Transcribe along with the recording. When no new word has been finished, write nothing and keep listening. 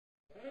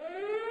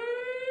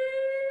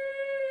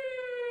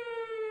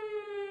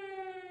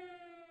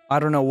I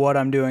don't know what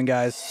I'm doing,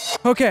 guys.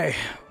 Okay,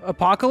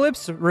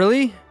 apocalypse?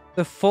 Really?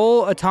 The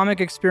full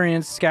atomic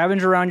experience.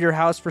 Scavenge around your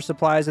house for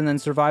supplies and then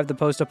survive the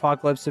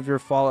post-apocalypse of your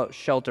fallout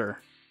shelter.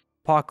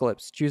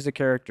 Apocalypse. Choose a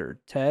character.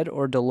 Ted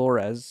or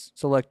Dolores.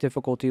 Select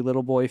difficulty.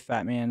 Little boy,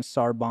 fat man,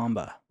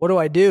 Sarbamba. What do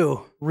I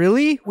do?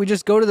 Really? We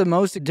just go to the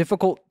most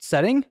difficult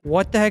setting?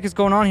 What the heck is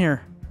going on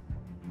here?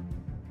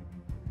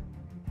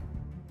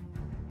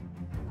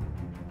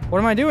 What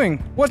am I doing?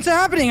 What's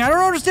happening? I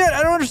don't understand.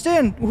 I don't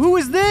understand. Who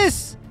is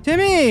this?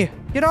 Timmy,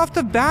 get off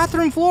the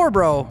bathroom floor,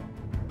 bro.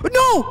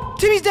 No!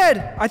 Timmy's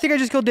dead! I think I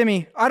just killed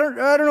Timmy. I don't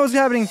know what's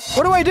happening.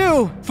 What do I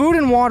do? Food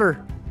and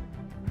water.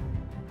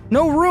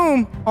 No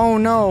room. Oh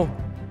no.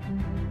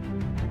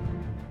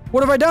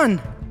 What have I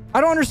done?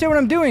 I don't understand what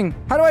I'm doing.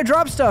 How do I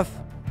drop stuff?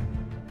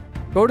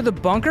 Go to the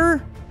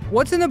bunker?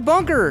 What's in the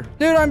bunker?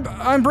 Dude,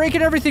 I'm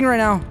breaking everything right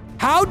now.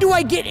 How do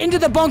I get into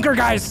the bunker,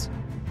 guys?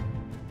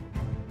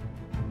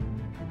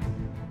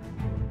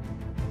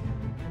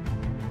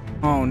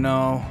 Oh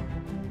no.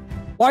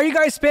 Why are you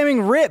guys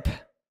spamming RIP?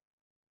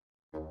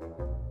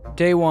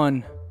 Day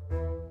one.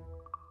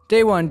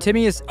 Day one.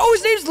 Timmy is... Oh,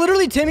 his name's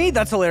literally Timmy?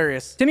 That's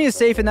hilarious. Timmy is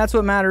safe and that's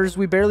what matters.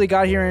 We barely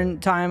got here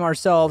in time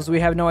ourselves. We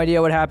have no idea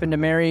what happened to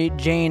Mary,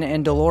 Jane,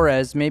 and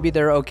Dolores. Maybe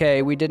they're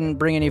okay. We didn't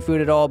bring any food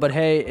at all, but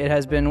hey, it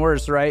has been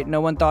worse, right?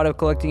 No one thought of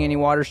collecting any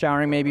water.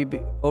 Showering may be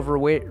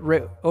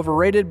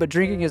overrated, but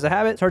drinking is a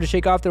habit. It's hard to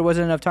shake off. There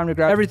wasn't enough time to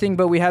grab everything,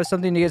 but we have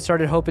something to get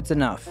started. Hope it's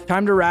enough.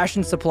 Time to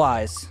ration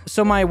supplies.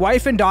 So my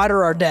wife and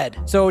daughter are dead.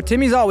 So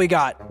Timmy's all we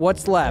got.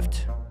 What's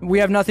left? We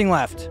have nothing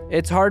left.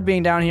 It's hard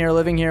being down here,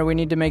 living here. We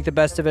need to make the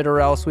best of it or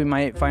else we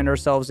might find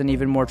ourselves in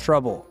even more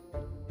trouble.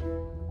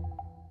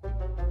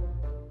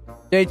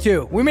 Day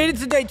two. We made it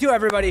to day two,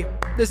 everybody.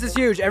 This is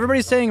huge.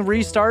 Everybody's saying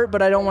restart,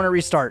 but I don't want to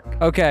restart.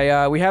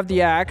 Okay, we have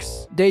the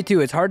axe. Day two.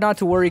 It's hard not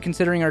to worry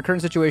considering our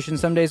current situation.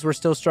 Some days we're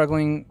still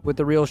struggling with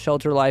the real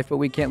shelter life, but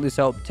we can't lose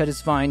hope. Ted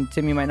is fine.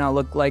 Timmy might not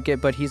look like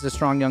it, but he's a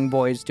strong young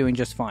boy. He's doing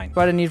just fine. If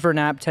I had a need for a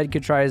nap, Ted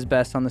could try his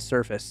best on the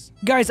surface.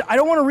 Guys, I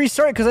don't want to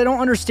restart because I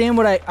don't understand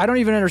what I don't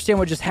even understand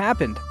what just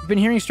happened. I've been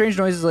hearing strange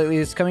noises lately.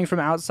 It's coming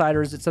from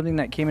outsiders. It's something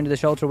that came into the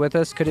shelter with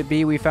us. Could it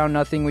be we found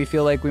nothing? We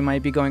feel like we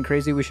might be going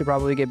crazy. We should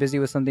probably get busy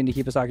with something to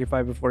keep us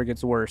occupied before it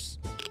gets worse.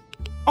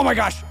 Oh my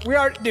gosh, we're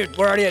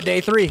already at day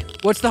three.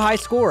 What's the high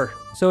score?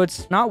 So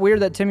it's not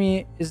weird that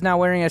Timmy is now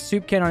wearing a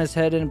soup can on his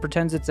head and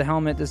pretends it's a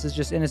helmet. This is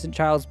just innocent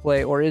child's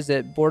play, or is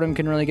it? Boredom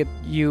can really get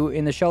you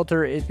in the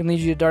shelter. It can lead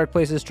you to dark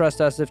places.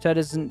 Trust us. If Ted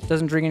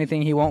doesn't drink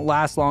anything, he won't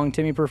last long.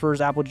 Timmy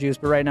prefers apple juice,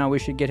 but right now we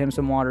should get him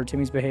some water.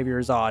 Timmy's behavior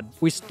is odd.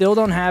 We still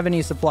don't have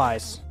any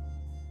supplies.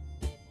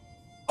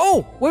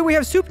 Oh, wait, we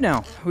have soup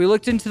now. We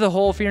looked into the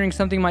hole fearing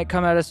something might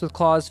come at us with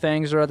claws,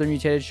 fangs, or other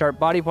mutated sharp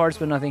body parts,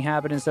 but nothing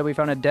happened. Instead, we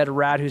found a dead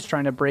rat who's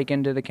trying to break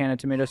into the can of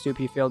tomato soup.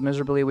 He failed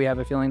miserably. We have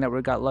a feeling that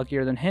we got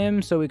luckier than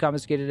him, so we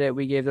confiscated it.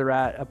 We gave the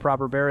rat a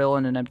proper burial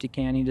in an empty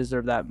can. He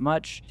deserved that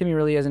much. Timmy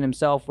really isn't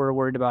himself. We're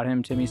worried about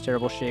him. Timmy's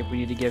terrible shape. We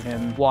need to give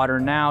him water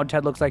now.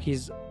 Ted looks like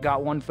he's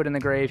got 1 foot in the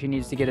grave. He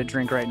needs to get a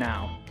drink right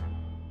now.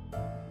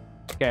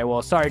 Okay,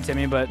 well, sorry,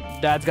 Timmy, but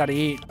Dad's got to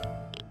eat.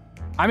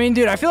 I mean,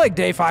 dude, I feel like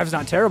day 5's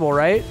not terrible,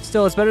 right?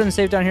 Still, it's better than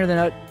safe down here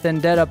than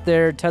dead up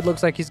there. Ted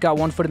looks like he's got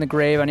 1 foot in the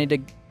grave. I need to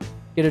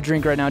get a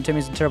drink right now.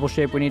 Timmy's in terrible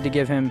shape. We need to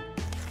give him...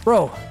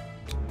 Bro.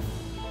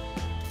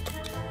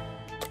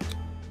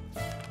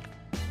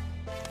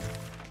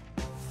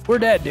 We're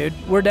dead, dude.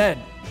 We're dead.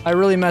 I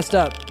really messed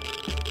up.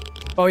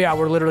 Oh, yeah,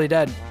 we're literally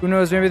dead. Who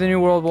knows? Maybe the new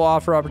world will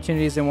offer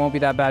opportunities and won't be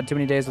that bad. Too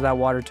many days without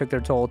water took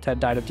their toll. Ted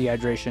died of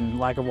dehydration.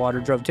 Lack of water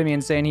drove Timmy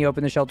insane. He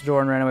opened the shelter door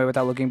and ran away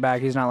without looking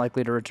back. He's not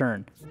likely to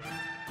return.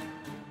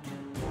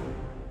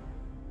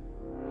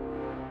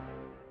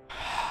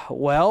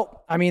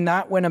 Well, I mean,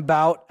 that went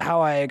about how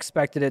I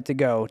expected it to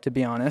go, to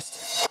be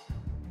honest.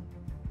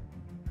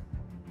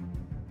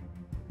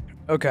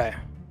 Okay.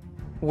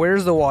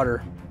 Where's the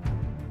water?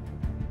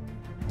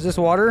 Is this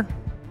water?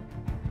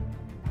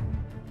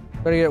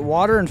 Gotta get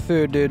water and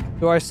food, dude.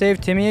 Do I save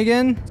Timmy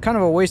again? It's kind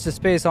of a waste of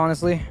space,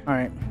 honestly. All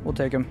right, we'll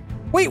take him.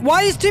 Wait,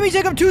 why does Timmy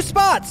take up 2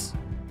 spots?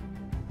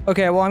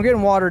 Okay, well, I'm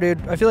getting water,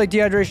 dude. I feel like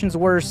dehydration's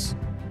worse.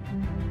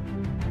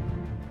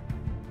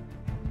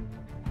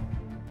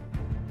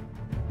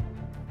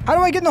 How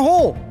do I get in the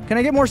hole? Can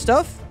I get more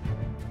stuff?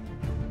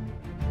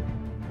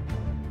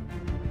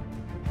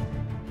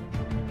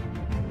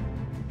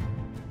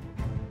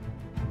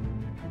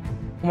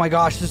 Oh my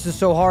gosh, this is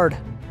so hard.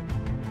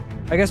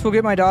 I guess we'll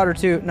get my daughter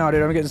too. No,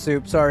 dude, I'm getting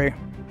soup. Sorry.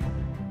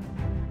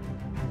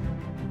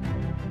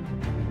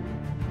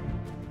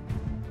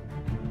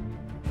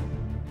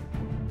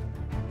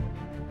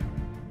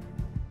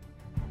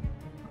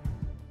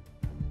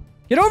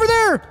 Get over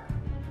there!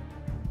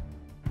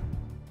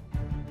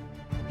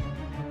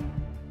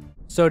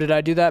 So did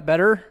I do that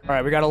better? All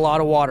right, we got a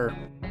lot of water.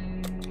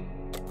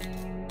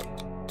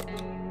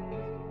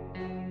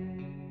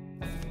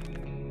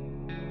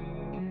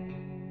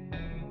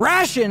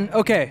 Ration!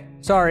 Okay,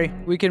 sorry.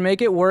 We can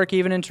make it work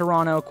even in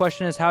Toronto.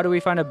 Question is, how do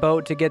we find a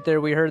boat to get there?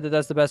 We heard that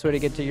that's the best way to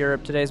get to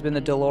Europe. Today's been the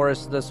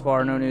Dolores thus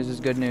far. No news is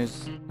good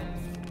news.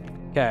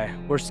 Okay,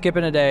 we're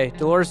skipping a day.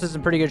 Dolores is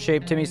in pretty good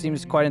shape. Timmy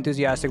seems quite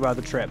enthusiastic about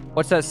the trip.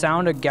 What's that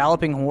sound? A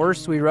galloping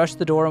horse? We rushed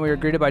the door and we were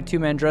greeted by two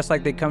men dressed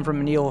like they'd come from a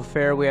medieval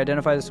fair. We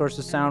identified the source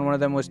of sound. One of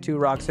them was two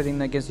rocks sitting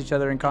against each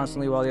other and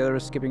constantly while the other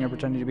was skipping or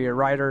pretending to be a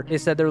rider. They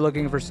said they were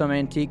looking for some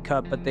antique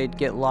cup, but they'd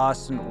get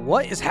lost. And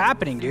what is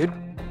happening, dude?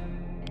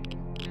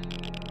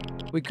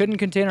 We couldn't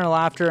contain our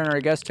laughter, and our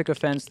guests took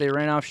offense. They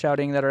ran off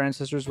shouting that our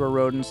ancestors were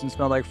rodents and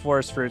smelled like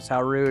forest fruits.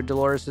 How rude.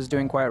 Dolores is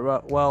doing quite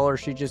well, or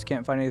she just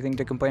can't find anything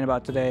to complain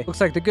about today. Looks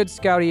like the good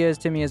scout he is,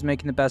 Timmy is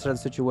making the best out of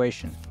the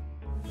situation.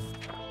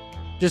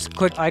 Just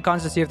click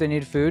icons to see if they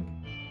need food.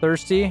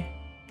 Thirsty.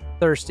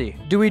 Thirsty.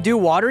 Do we do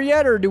water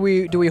yet, or do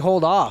we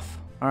hold off?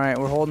 All right,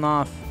 we're holding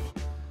off.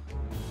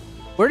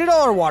 Where did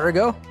all our water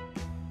go?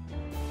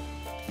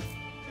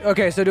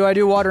 Okay, so do I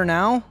do water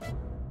now?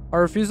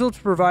 Our refusal to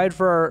provide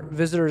for our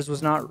visitors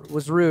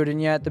was rude,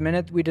 and yet the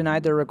minute we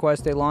denied their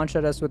request, they launched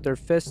at us with their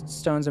fists,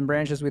 stones, and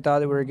branches. We thought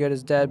they were good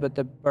as dead, but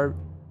the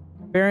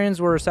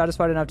barbarians were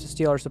satisfied enough to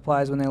steal our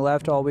supplies. When they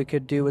left, all we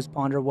could do was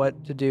ponder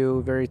what to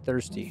do, very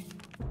thirsty.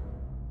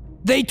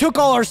 They took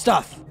all our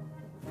stuff!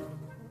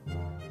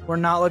 We're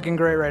not looking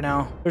great right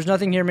now. There's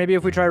nothing here. Maybe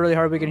if we try really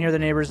hard, we can hear the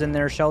neighbors in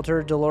their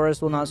shelter.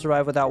 Dolores will not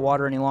survive without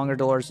water any longer.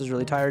 Dolores is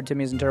really tired.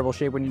 Timmy's in terrible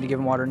shape. We need to give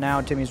him water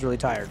now. Timmy's really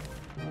tired.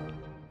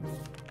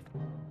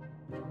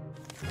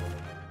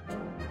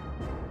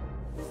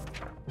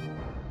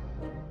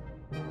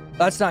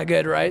 That's not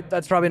good, right?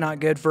 That's probably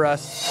not good for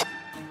us.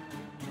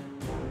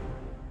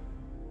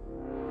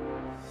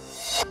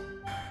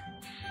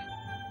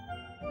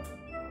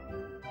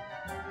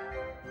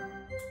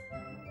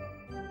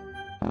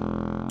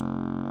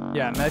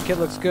 Yeah, medkit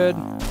looks good.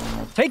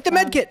 Take the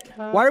medkit!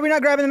 Why are we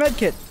not grabbing the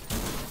medkit?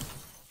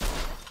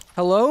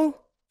 Hello?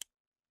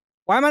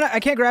 Why am I not? I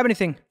can't grab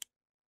anything.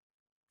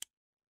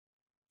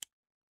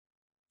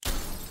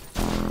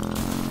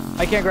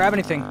 I can't grab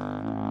anything.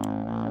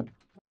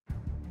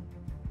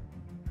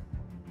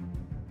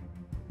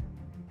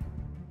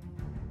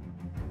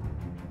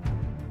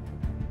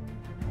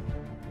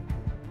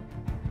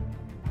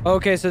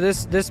 Okay, so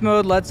this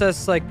mode lets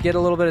us like get a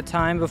little bit of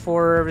time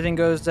before everything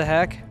goes to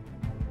heck.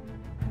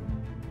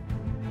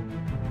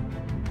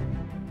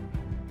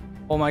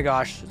 Oh my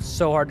gosh, it's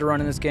so hard to run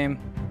in this game.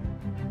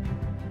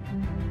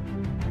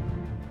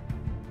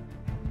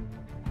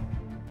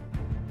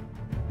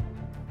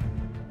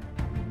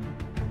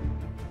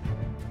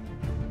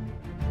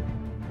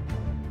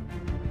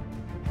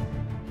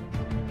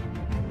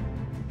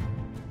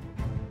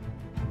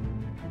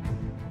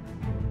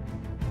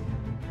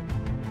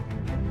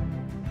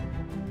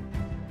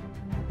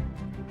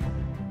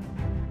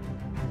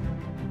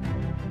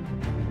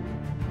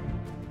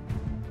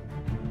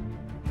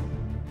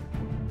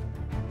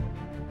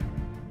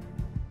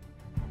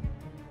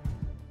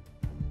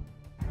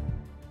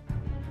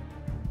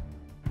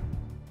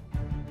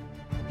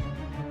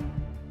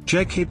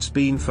 Check, it's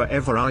been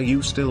forever. Are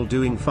you still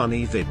doing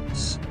funny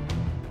vids?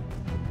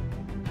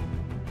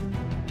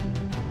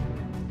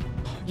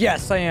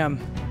 Yes, I am.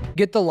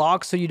 Get the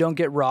lock so you don't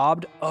get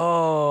robbed.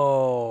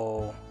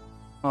 Oh.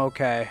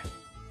 Okay.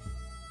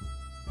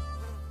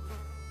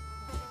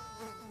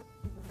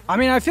 I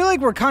mean, I feel like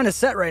we're kind of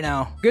set right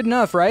now. Good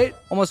enough, right?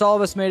 Almost all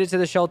of us made it to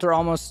the shelter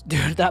almost.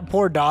 Dude, that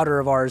poor daughter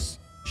of ours.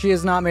 She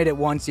has not made it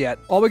once yet.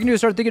 All we can do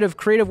is start thinking of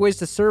creative ways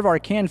to serve our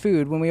canned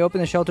food. When we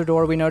open the shelter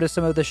door, we notice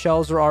some of the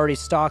shelves were already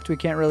stocked. We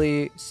can't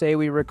really say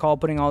we recall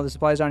putting all the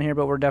supplies on here,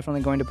 but we're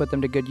definitely going to put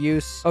them to good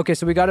use. Okay,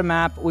 so we got a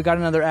map, we got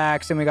another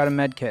axe, and we got a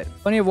med kit.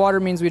 Plenty of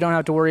water means we don't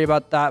have to worry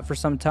about that for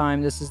some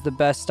time. This is the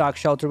best stock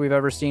shelter we've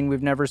ever seen.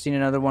 We've never seen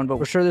another one, but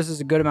we're sure this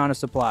is a good amount of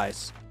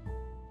supplies.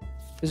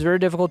 It's very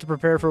difficult to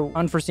prepare for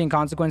unforeseen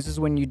consequences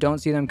when you don't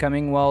see them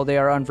coming. Well, they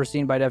are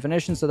unforeseen by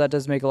definition, so that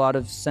does make a lot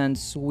of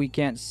sense. We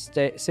can't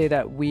say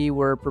that we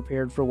were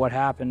prepared for what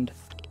happened.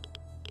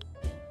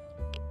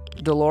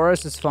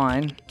 Dolores is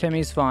fine.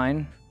 Timmy's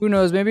fine. Who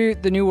knows? Maybe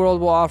the new world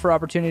will offer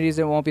opportunities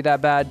and it won't be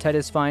that bad. Ted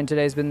is fine.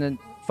 Today's been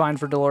fine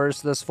for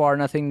Dolores thus far.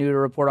 Nothing new to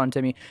report on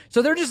Timmy.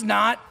 So they're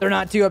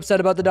not too upset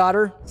about the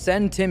daughter.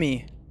 Send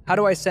Timmy. How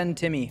do I send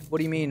Timmy? What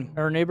do you mean?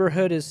 Our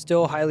neighborhood is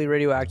still highly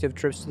radioactive.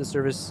 Trips to the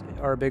service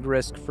are a big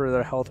risk for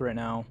their health right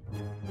now.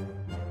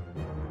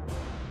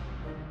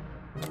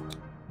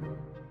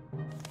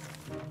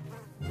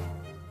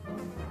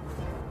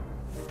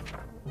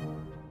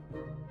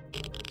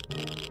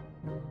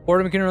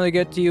 Boredom can really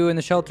get to you in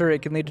the shelter.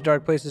 It can lead to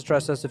dark places.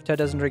 Trust us. If Ted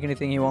doesn't drink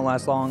anything, he won't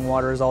last long.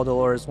 Water is all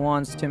Dolores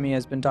wants. Timmy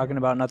has been talking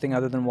about nothing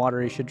other than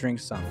water. He should drink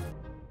some.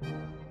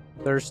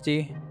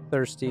 Thirsty,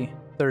 thirsty,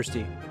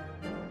 thirsty.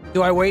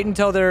 Do I wait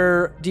until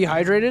they're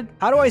dehydrated?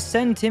 How do I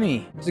send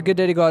Timmy? It's a good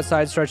day to go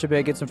outside, stretch a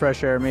bit, get some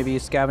fresh air, maybe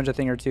scavenge a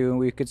thing or two, and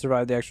we could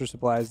survive the extra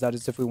supplies. That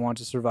is if we want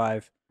to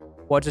survive.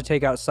 What to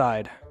take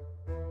outside?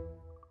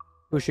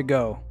 Who should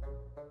go?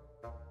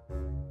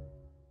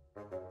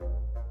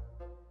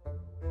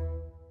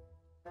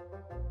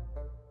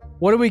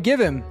 What do we give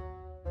him?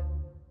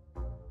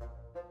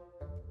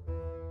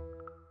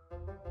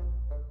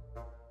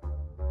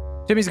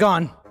 Timmy's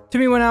gone.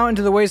 Timmy went out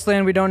into the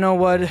wasteland. We don't know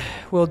what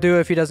we'll do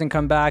if he doesn't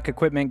come back.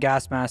 Equipment,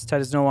 gas mask. Ted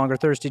is no longer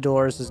thirsty.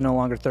 Dolores is no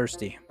longer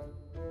thirsty.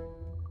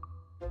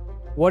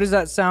 What does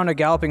that sound? A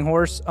galloping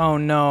horse? Oh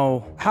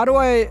no. How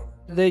do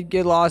they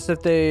get lost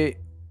if they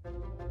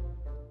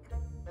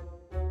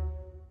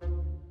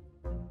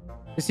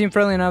seem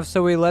friendly enough,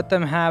 so we let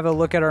them have a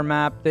look at our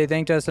map. They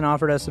thanked us and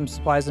offered us some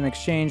supplies in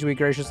exchange. We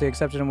graciously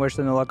accepted and wished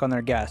them the luck on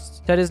their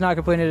guests. Ted is not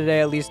complaining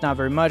today, at least not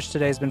very much.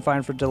 Today's been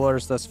fine for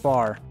Dolores thus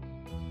far.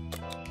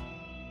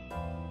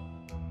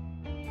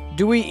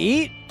 Do we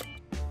eat?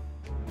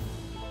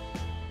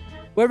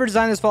 Whoever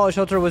designed this fallout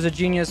shelter was a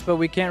genius, but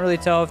we can't really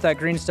tell if that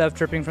green stuff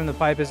dripping from the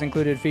pipe is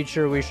included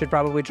feature. We should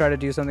probably try to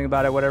do something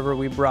about it, whatever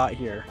we brought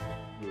here.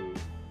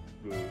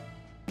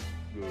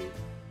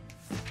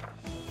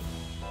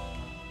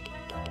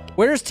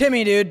 Where's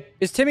Timmy, dude?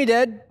 Is Timmy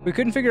dead? We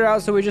couldn't figure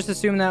out, so we just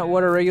assumed that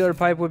what a regular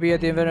pipe would be at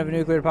the event of a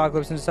nuclear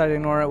apocalypse and decided to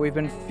ignore it. We've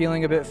been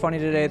feeling a bit funny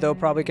today, though.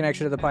 Probably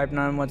connection to the pipe,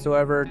 none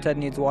whatsoever. Ted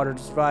needs water to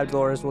survive.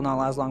 Dolores will not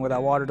last long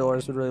without water.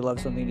 Dolores would really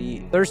love something to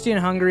eat. Thirsty and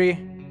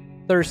hungry.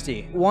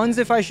 Thirsty. One's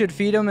if I should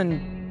feed him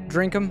and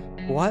drink him.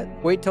 What?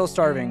 Wait till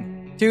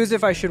starving. Two's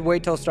if I should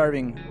wait till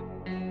starving.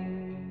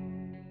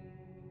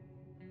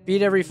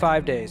 Feed every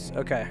 5 days.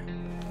 Okay.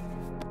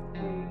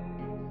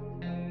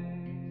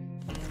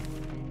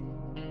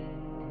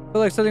 I feel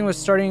like something was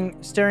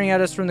staring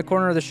at us from the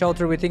corner of the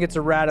shelter. We think it's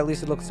a rat. At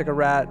least it looks like a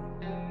rat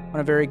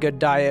on a very good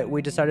diet.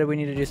 We decided we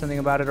need to do something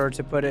about it, or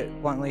to put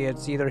it bluntly,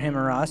 it's either him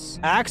or us.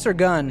 Axe or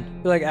gun?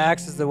 I feel like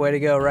axe is the way to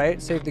go,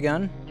 right? Save the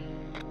gun.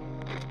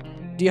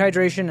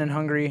 Dehydration and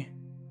hungry.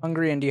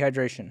 Hungry and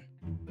dehydration.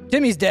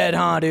 Timmy's dead,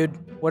 huh, dude?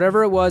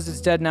 Whatever it was,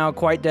 it's dead now.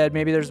 Quite dead.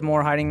 Maybe there's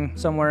more hiding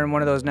somewhere in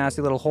one of those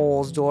nasty little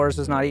holes. Dolores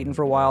has not eaten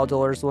for a while.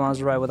 Dolores will not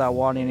survive without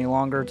water any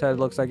longer. Ted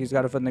looks like he's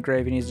got a foot in the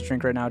grave. He needs to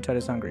drink right now. Ted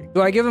is hungry.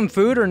 Do I give him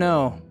food or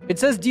no? It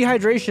says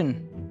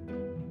dehydration.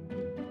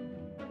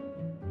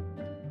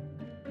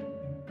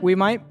 We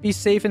might be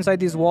safe inside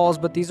these walls,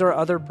 but these are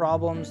other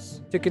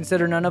problems to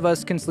consider. None of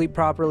us can sleep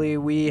properly.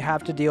 We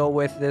have to deal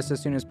with this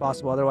as soon as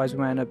possible. Otherwise,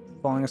 we might end up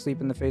falling asleep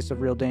in the face of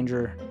real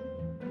danger.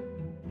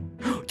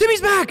 Timmy's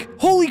back!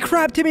 Holy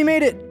crap, Timmy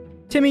made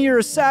it! Timmy, you're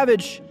a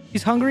savage.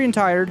 He's hungry and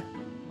tired.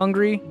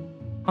 Hungry.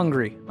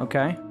 Hungry.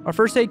 Okay. Our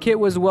first aid kit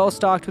was well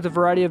stocked with a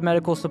variety of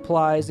medical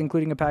supplies,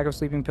 including a pack of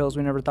sleeping pills.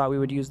 We never thought we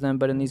would use them,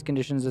 but in these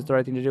conditions, it's the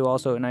right thing to do.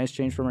 Also, a nice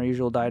change from our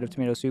usual diet of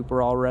tomato soup.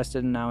 We're all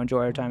rested and now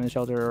enjoy our time in the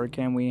shelter, or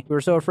can we? We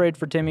were so afraid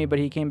for Timmy, but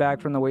he came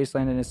back from the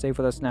wasteland and is safe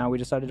with us now. We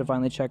decided to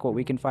finally check what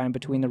we can find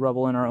between the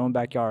rubble in our own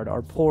backyard.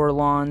 Our poor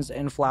lawns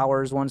and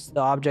flowers, once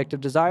the object of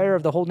desire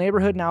of the whole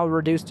neighborhood, now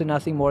reduced to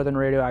nothing more than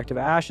radioactive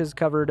ashes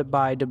covered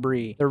by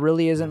debris. There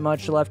really isn't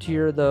much left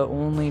here. The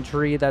only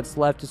tree that's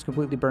left is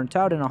completely burnt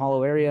out in a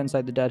hollow area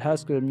inside the dead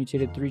husk. A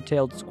mutated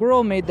three-tailed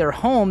squirrel made their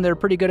home. They're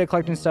pretty good at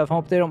collecting stuff.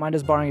 Hope they don't mind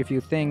us borrowing a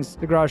few things.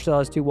 The garage still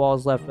has 2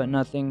 walls left, but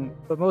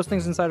most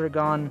things inside are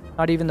gone.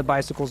 Not even the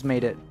bicycles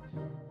made it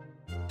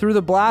through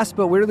the blast,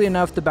 but weirdly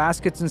enough, the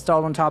baskets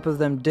installed on top of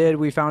them did.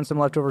 We found some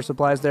leftover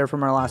supplies there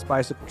from our last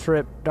bicycle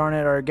trip. Darn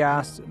it, our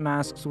gas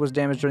masks was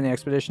damaged during the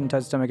expedition.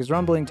 Ted's stomach is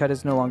rumbling. Ted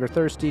is no longer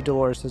thirsty.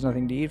 Dolores has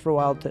nothing to eat for a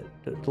while.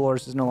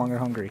 Dolores is no longer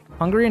hungry.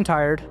 Hungry and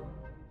tired.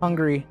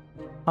 Hungry.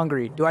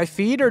 Hungry. Do I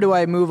feed or do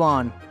I move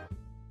on?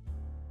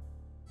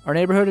 Our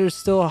neighborhood is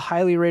still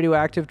highly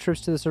radioactive.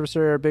 Trips to the surface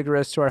area are a big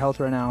risk to our health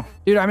right now.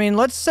 Dude, I mean,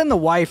 let's send the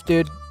wife,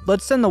 dude.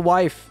 Let's send the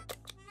wife.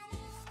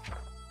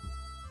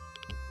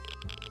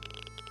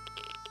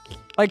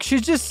 Like,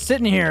 she's just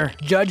sitting here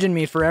judging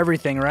me for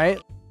everything, right?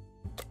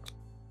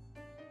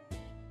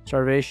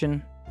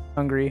 Starvation.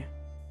 Hungry.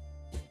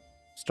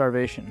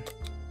 Starvation.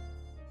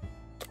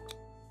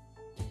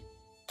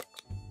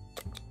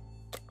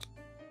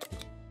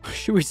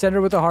 Should we send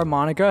her with a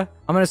harmonica?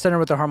 I'm gonna send her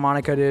with a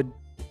harmonica, dude.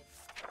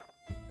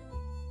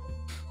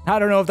 I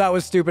don't know if that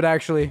was stupid,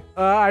 actually.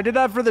 I did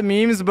that for the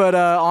memes, but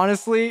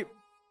honestly...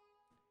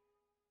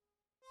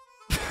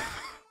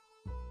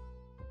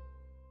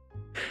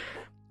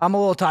 I'm a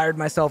little tired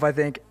myself, I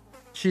think.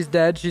 She's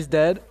dead. She's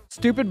dead.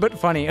 Stupid, but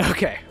funny.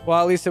 Okay.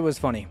 Well, at least it was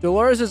funny.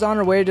 Dolores is on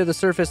her way to the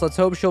surface. Let's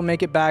hope she'll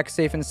make it back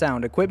safe and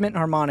sound. Equipment,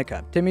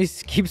 harmonica. Timmy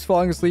keeps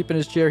falling asleep in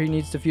his chair. He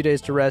needs a few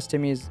days to rest.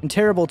 Timmy is in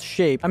terrible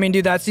shape. I mean,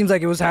 dude, that seems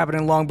like it was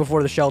happening long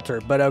before the shelter,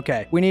 but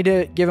okay. We need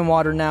to give him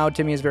water now.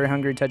 Timmy is very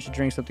hungry. Ted should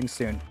drink something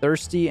soon.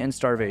 Thirsty and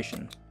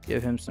starvation.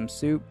 Give him some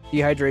soup.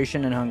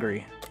 Dehydration and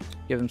hungry.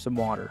 Give him some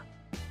water.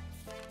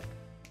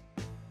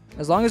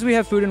 As long as we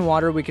have food and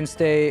water, we can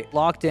stay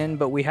locked in,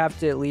 but we have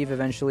to leave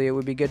eventually. It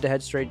would be good to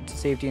head straight to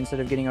safety instead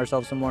of getting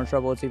ourselves some more in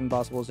trouble. It's even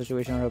possible a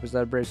situation. Our hope is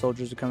that brave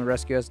soldiers will come and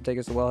rescue us and take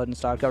us to Wellhead and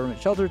Stock government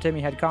shelter.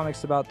 Timmy had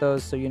comics about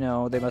those, so you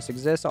know they must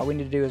exist. All we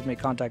need to do is make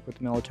contact with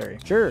the military.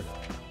 Sure.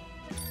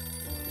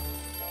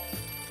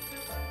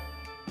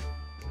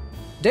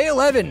 Day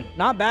 11.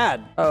 Not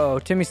bad. Uh-oh,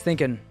 Timmy's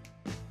thinking.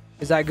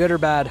 Is that good or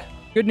bad?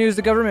 Good news,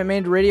 the government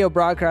made radio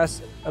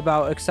broadcasts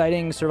about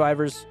extracting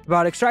survivors.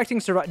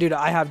 Dude,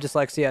 I have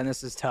dyslexia and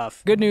this is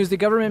tough. Good news, the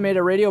government made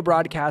a radio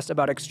broadcast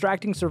about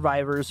extracting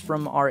survivors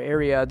from our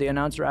area. The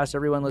announcer asked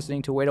everyone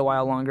listening to wait a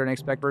while longer and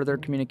expect further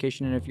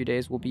communication in a few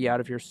days. We'll be out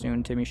of here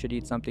soon. Timmy should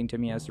eat something.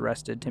 Timmy has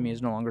rested. Timmy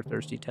is no longer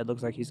thirsty. Ted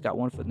looks like he's got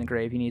one foot in the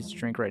grave. He needs to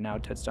drink right now.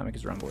 Ted's stomach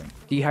is rumbling.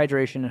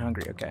 Dehydration and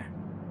hungry. Okay.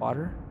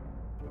 Water?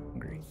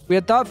 Hungry. We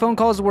had thought phone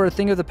calls were a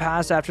thing of the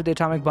past after the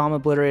atomic bomb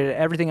obliterated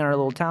everything in our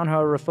little town.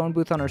 However, a phone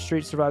booth on our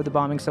street survived the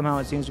bombing. Somehow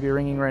it seems to be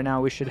ringing right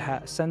now. We should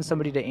send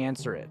somebody to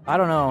answer it. I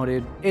don't know,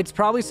 dude. It's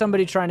probably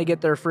somebody trying to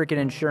get their freaking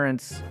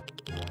insurance.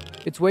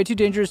 It's way too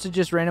dangerous to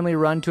just randomly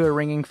run to a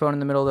ringing phone in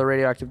the middle of the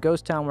radioactive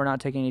ghost town. We're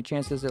not taking any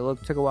chances. It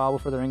took a while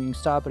before the ringing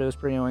stopped, but it was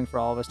pretty annoying for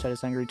all of us. Ted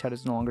is hungry. Ted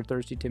is no longer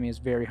thirsty. Timmy is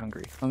very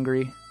hungry.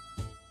 Hungry.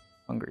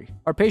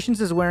 Our patience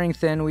is wearing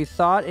thin. We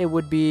thought it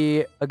would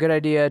be a good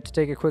idea to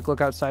take a quick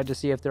look outside to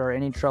see if there are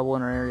any trouble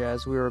in our area.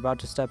 As we were about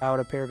to step out,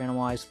 a pair of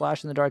animal eyes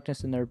flashed in the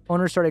darkness and their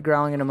owner started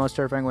growling in a most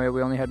terrifying way.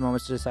 We only had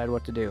moments to decide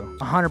what to do.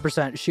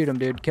 100% shoot them,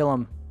 dude. Kill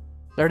them.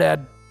 They're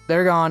dead.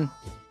 They're gone.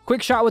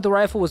 Quick shot with the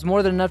rifle was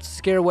more than enough to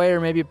scare away or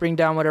maybe bring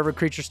down whatever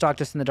creature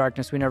stalked us in the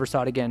darkness. We never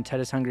saw it again.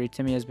 Ted is hungry.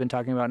 Timmy has been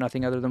talking about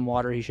nothing other than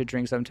water. He should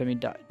drink some.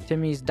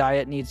 Timmy's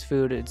diet needs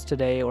food. It's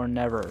today or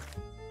never.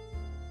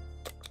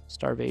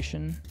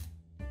 Starvation.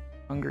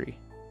 Hungry.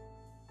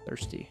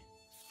 Thirsty.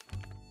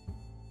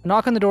 A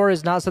knock on the door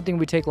is not something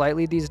we take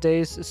lightly these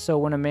days, so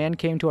when a man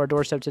came to our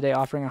doorstep today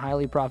offering a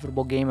highly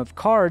profitable game of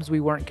cards, we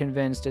weren't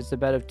convinced. It's a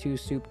bet of 2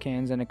 soup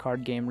cans and a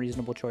card game.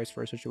 Reasonable choice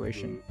for a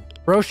situation.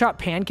 Bro shot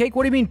Pancake?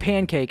 What do you mean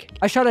Pancake?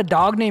 I shot a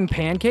dog named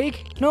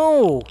Pancake?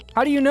 No!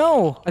 How do you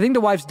know? I think the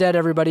wife's dead,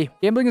 everybody.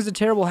 Gambling is a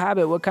terrible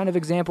habit. What kind of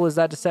example is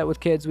that to set with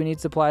kids? We need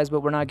supplies,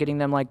 but we're not getting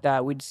them like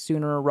that. We'd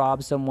sooner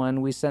rob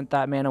someone. We sent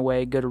that man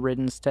away. Good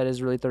riddance. Ted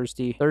is really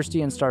thirsty.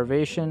 Thirsty and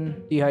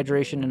starvation,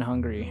 dehydration, and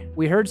hungry.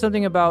 We heard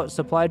something about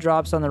supply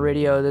drops on the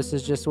radio. This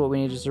is just what we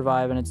need to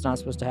survive, and it's not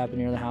supposed to happen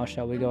near the house.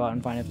 Shall we go out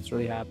and find if it's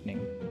really happening?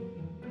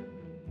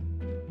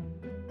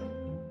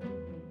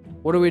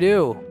 What do we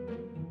do?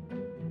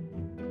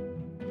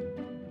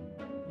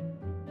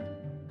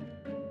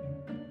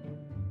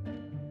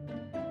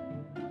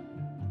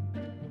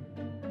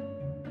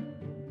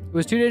 It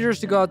was too dangerous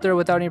to go out there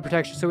without any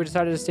protection, so we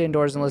decided to stay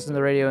indoors and listen to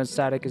the radio, and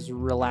static is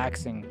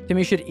relaxing.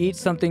 Timmy should eat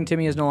something.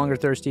 Timmy is no longer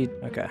thirsty.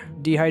 Okay.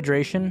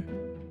 Dehydration.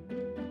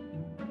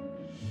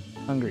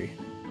 Hungry.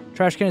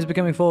 Trash can is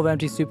becoming full of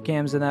empty soup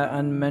cans, and that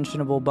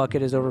unmentionable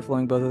bucket is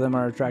overflowing. Both of them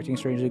are attracting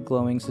strangely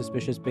glowing,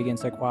 suspicious big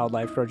insect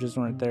wildlife. Roaches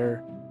weren't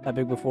there that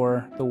big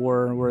before the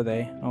war, were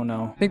they? Oh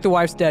no. I think the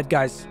wife's dead,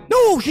 guys.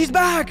 No, she's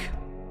back!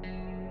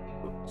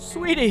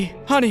 Sweetie,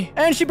 honey,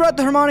 and she brought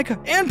the harmonica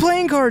and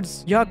playing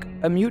cards. Yuck,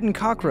 a mutant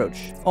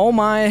cockroach. Oh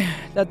my,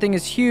 that thing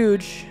is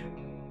huge.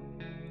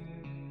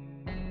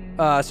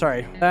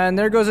 Sorry. And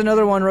there goes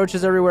another one.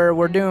 Roaches everywhere.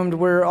 We're doomed.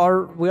 We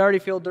already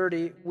feel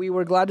dirty. We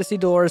were glad to see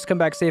Dolores come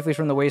back safely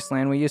from the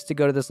wasteland. We used to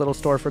go to this little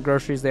store for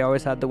groceries. They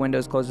always had the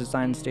windows closed. The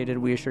sign stated,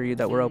 "We assure you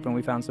that we're open."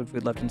 We found some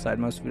food left inside.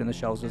 Most food in the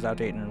shelves was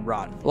outdated and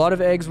rotten. A lot of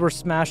eggs were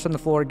smashed on the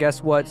floor.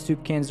 Guess what?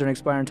 Soup cans don't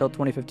expire until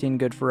 2015.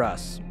 Good for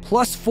us.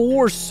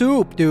 +4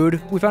 soup, dude.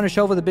 We found a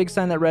shelf with a big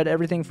sign that read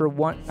everything for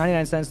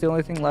 99 cents. The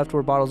only thing left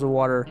were bottles of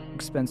water.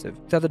 Expensive.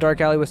 Except the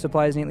dark alley with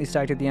supplies neatly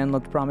stacked at the end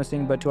looked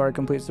promising, but to our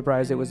complete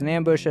surprise, it was an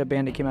ambush. A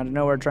bandit came out of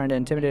nowhere trying to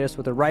intimidate us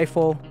with a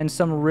rifle and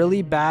some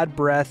really bad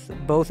breath,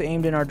 both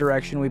aimed in our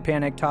direction. We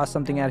panicked, tossed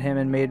something at him,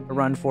 and made a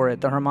run for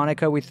it. The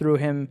harmonica, we threw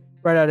him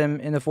right at him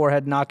in the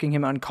forehead, knocking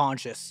him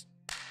unconscious.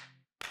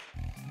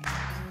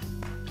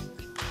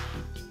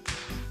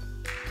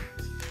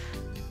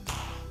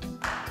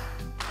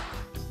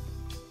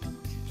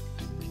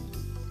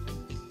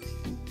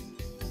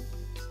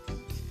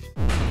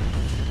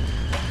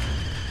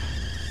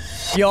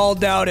 Y'all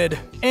doubted.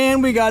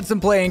 And we got some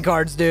playing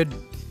cards, dude.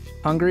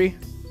 Hungry.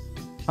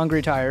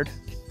 Hungry, tired.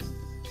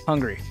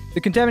 Hungry.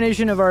 The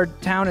contamination of our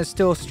town is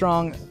still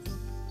strong.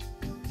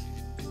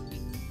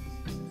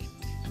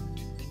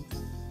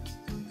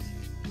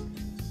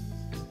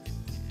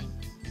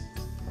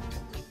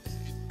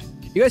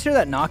 You guys hear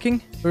that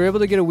knocking? We were able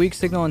to get a weak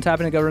signal and tap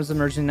into the government's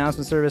emergency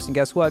announcement service, and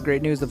guess what?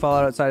 Great news, the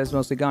fallout outside is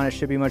mostly gone. It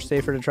should be much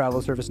safer to travel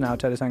the surface now.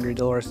 Ted is hungry.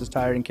 Dolores is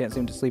tired and can't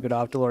seem to sleep it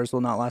off. Dolores will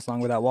not last long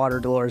without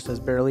water. Dolores has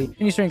barely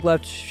any strength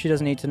left. She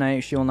doesn't eat tonight.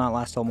 She will not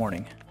last till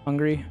morning.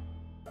 Hungry,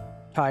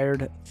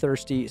 tired,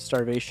 thirsty,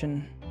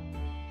 starvation.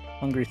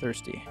 Hungry,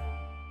 thirsty.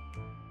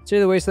 See,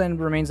 the wasteland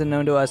remains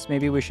unknown to us.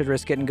 Maybe we should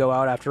risk it and go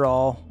out. After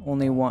all,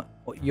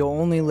 you'll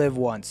only live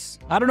once.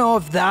 I don't know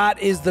if that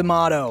is the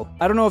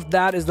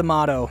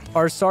motto.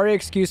 Our sorry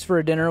excuse for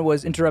a dinner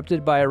was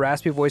interrupted by a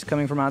raspy voice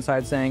coming from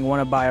outside saying,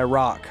 "Want to buy a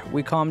rock?"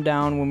 We calmed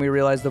down when we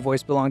realized the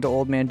voice belonged to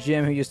old man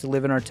Jim, who used to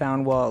live in our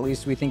town. Well, at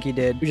least we think he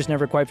did. We just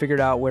never quite figured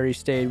out where he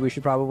stayed. We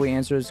should probably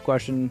answer his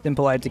question.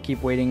 Impolite to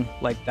keep waiting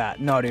like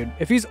that. No, dude.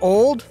 If he's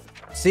old,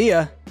 see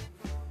ya.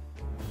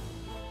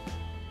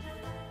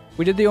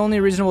 We did the only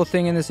reasonable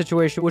thing in this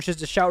situation, which is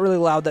to shout really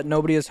loud that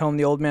nobody is home.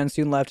 The old man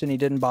soon left and he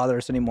didn't bother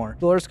us anymore.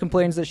 Dolores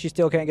complains that she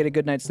still can't get a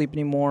good night's sleep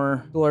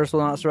anymore. Dolores will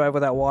not survive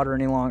without water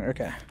any longer.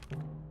 Okay.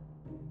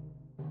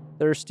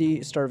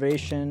 Thirsty,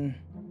 starvation,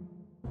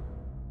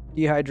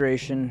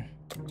 dehydration,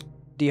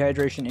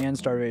 and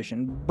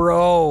starvation.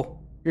 Bro,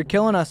 you're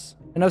killing us.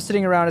 Enough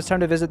sitting around. It's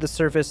time to visit the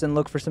surface and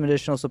look for some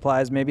additional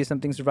supplies. Maybe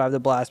something survived the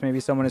blast. Maybe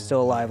someone is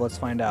still alive. Let's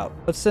find out.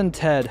 Let's send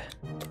Ted.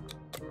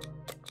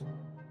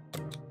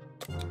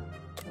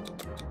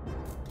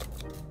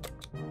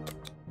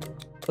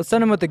 Let's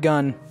send him with the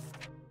gun.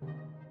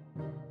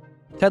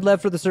 Ted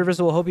left for the surface,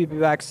 so we'll hope he'll be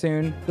back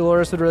soon.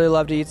 Dolores would really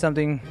love to eat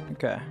something.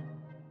 Okay.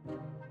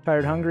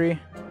 Tired, hungry?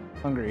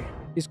 Hungry.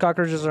 These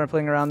cockroaches aren't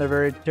playing around. They're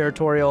very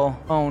territorial.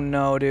 Oh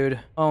no, dude.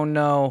 Oh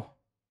no.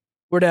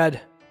 We're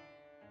dead.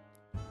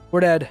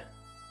 We're dead.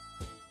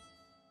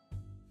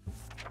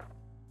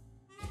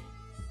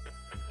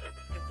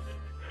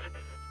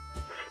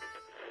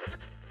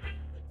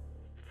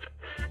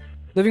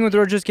 Living with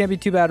roaches can't be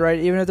too bad, right?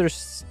 Even if they're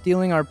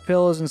stealing our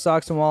pillows and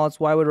socks and wallets,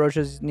 why would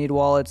roaches need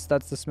wallets?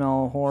 That's the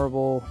smell.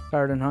 Horrible.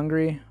 Tired and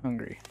hungry?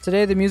 Hungry.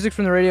 Today, the music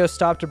from the radio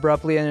stopped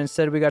abruptly, and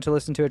instead we got to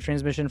listen to a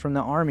transmission from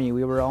the army.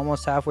 We were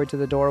almost halfway to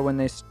the door when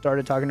they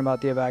started talking about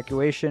the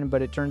evacuation,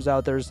 but it turns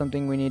out there's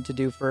something we need to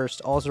do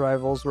first. All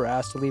survivors were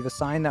asked to leave a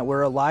sign that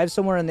we're alive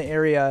somewhere in the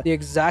area. The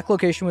exact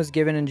location was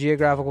given in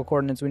geographical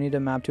coordinates. We need a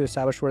map to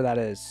establish where that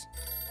is.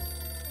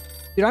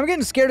 Dude, I'm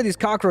getting scared of these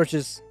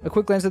cockroaches. A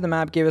quick glance at the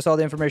map gave us all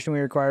the information we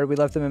required. We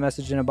left them a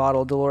message in a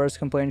bottle. Dolores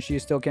complained she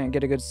still can't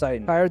get a good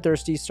sight. Tired,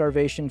 thirsty,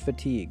 starvation,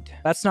 fatigued.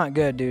 That's not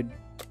good, dude.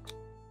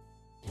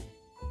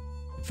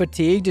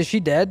 Fatigued? Is she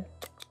dead?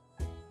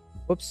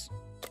 Whoops.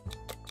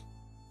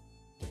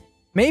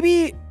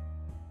 Maybe...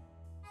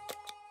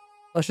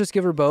 Let's just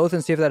give her both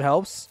and see if that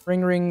helps.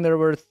 Ring, ring. They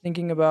were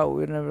thinking about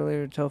we'd never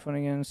leave the telephone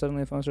again.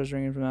 Suddenly the phone starts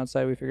ringing from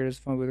outside. We figured it's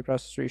a phone booth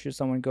across the street. Should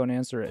someone go and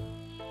answer it?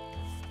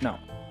 No.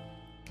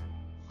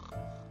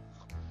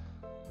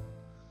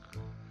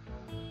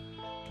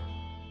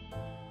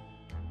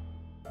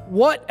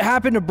 What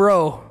happened to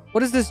bro?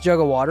 What is this jug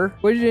of water?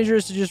 Way too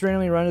dangerous to just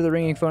randomly run to the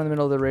ringing phone in the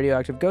middle of the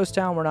radioactive ghost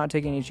town. We're not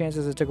taking any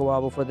chances. It took a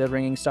while before the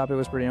ringing stopped. It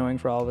was pretty annoying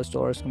for all of us.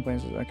 Dolores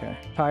complains. Okay.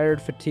 Tired,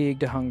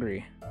 fatigued,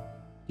 hungry.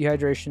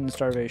 Dehydration,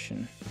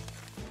 starvation.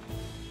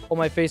 Oh,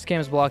 my face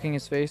cam is blocking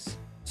his face.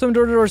 Some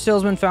door-to-door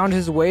salesman found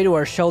his way to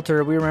our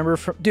shelter. We remember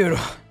from... Dude,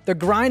 the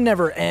grind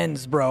never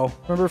ends, bro.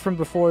 Remember from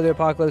before the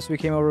apocalypse, we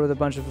came over with a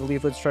bunch of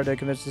leaflets, tried to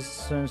convince us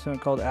something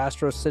called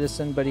Astro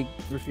Citizen, but he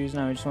refused.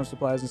 Now he just wants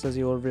supplies and says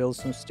he will reveal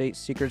some state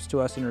secrets to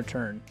us in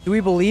return. Do we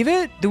believe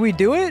it? Do we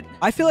do it?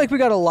 I feel like we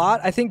got a lot.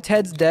 I think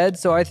Ted's dead,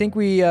 so I think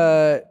we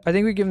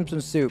give him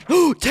some soup.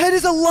 Ted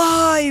is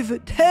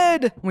alive!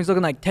 Ted! He's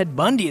looking like Ted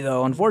Bundy,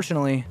 though,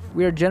 unfortunately.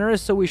 We are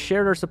generous, so we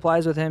shared our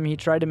supplies with him. He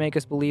tried to make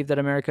us believe that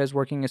America is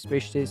working a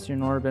space station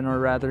in orbit, or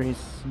rather,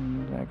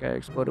 that guy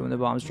exploded when the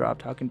bombs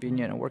dropped. How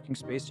convenient. A working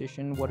space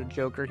station. What a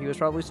joker. He was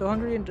probably so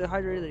hungry and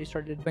dehydrated that he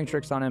started playing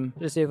tricks on him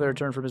to safely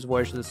return from his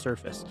voyage to the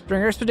surface.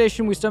 During our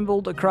expedition, we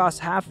stumbled across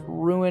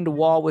half-ruined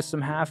wall with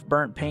some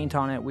half-burnt paint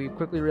on it. We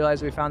quickly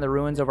realized we found the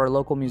ruins of our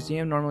local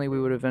museum. Normally,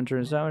 we would have entered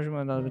an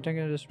establishment without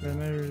taking this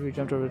measures. We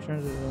jumped over the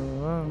turns.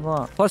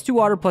 +2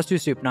 water, +2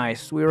 soup.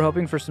 Nice. We were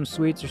hoping for some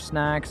sweets or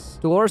snacks.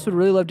 Dolores would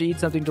really love to eat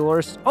something.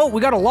 Dolores... Oh,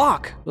 we got a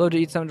lock! Love to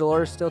eat something.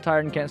 Dolores still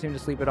tired and can't seem to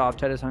sleep it off.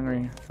 Ted is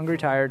hungry. Hungry,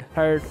 tired.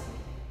 Tired,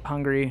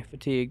 hungry,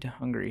 fatigued,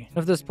 hungry.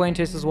 If this plain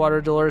tasteless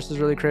water, Dolores is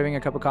really craving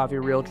a cup of coffee,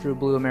 real true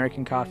blue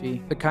American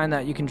coffee. The kind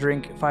that you can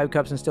drink 5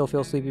 cups and still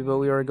feel sleepy, but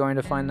we are going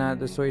to find that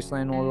this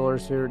wasteland where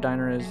Dolores' favorite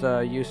diner is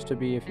used to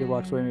be a few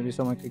blocks away. Maybe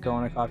someone could go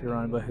on a coffee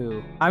run, but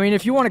who? I mean,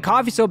 if you want a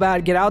coffee so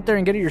bad, get out there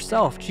and get it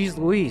yourself. Jeez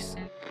Louise.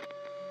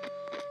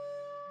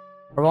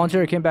 Our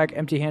volunteer came back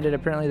empty-handed.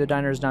 Apparently the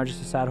diner is now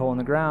just a sad hole in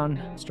the ground.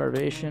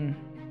 Starvation.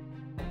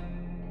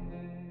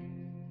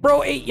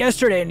 Bro ate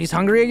yesterday and he's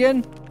hungry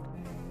again?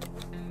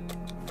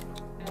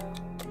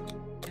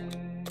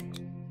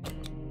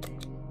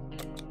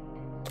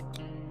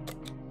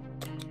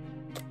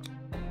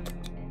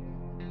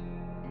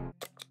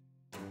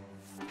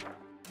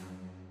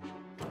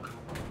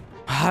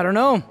 I don't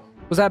know.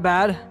 Was that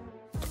bad?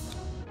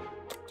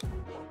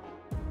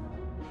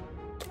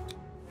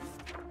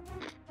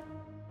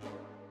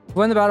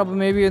 Won the battle, but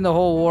maybe in the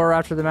whole war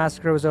after the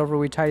massacre was over,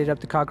 we tidied up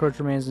the cockroach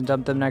remains and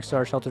dumped them next to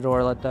our shelter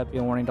door. Let that be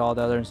a warning to all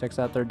the other insects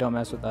out there. Don't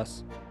mess with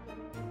us.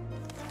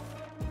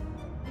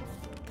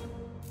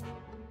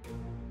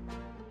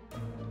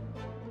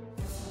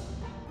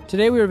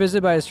 Today we were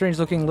visited by a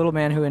strange-looking little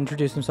man who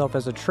introduced himself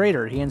as a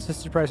trader. He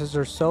insisted prices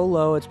are so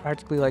low, it's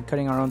practically like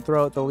cutting our own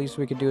throat. The least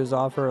we could do is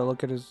offer a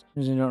look at his...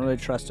 You don't really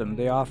trust him.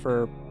 They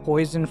offer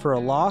poison for a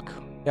lock.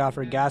 They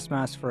offer gas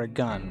mask for a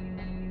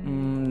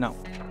gun. No.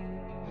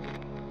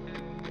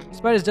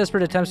 Despite his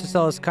desperate attempts to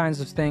sell us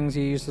kinds of things,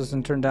 he useless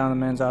and turned down the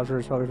man's offer.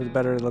 It's probably for the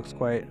better. It looks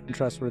quite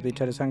untrustworthy.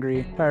 Ted is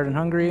hungry, tired and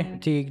hungry,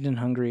 fatigued and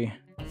hungry.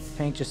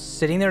 Tank just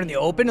sitting there in the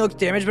open. It looks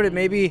damaged, but it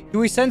may be... Do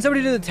we send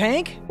somebody to the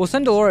tank? We'll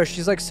send Dolores.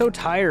 She's like so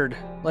tired.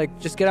 Like,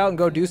 just get out and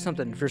go do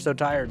something if you're so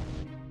tired.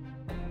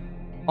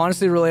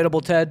 Honestly,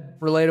 relatable, Ted.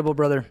 Relatable,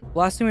 brother.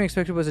 Last thing we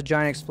expected was a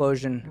giant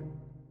explosion.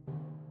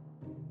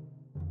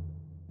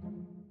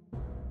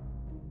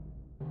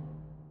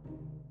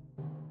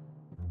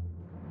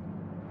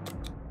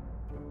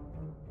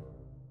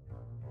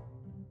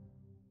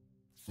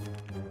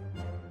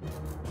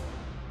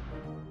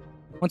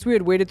 Once we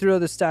had waded through all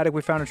the static,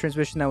 we found a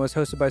transmission that was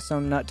hosted by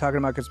some nut talking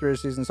about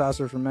conspiracies and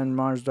saucers from men on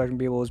Mars talking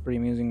to people. It was pretty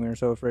amusing. We were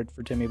so afraid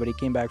for Timmy, but he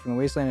came back from the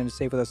wasteland and is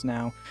safe with us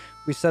now.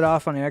 We set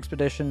off on an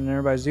expedition in a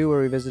nearby zoo where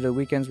we visited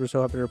weekends. We're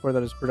so happy to report that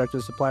it was a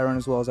productive supply run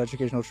as well as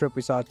educational trip.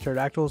 We saw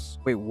pterodactyls.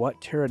 Wait,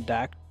 what?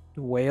 Pterodactyl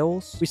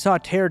whales? We saw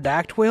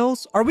pterodactyl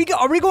whales? Are we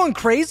going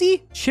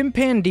crazy?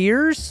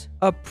 Chimpandeers?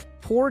 A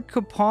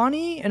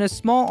porcupine? And a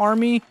small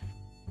army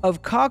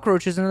of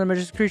cockroaches and other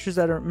majestic creatures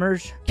that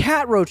emerge.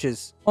 Cat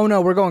roaches. Oh no,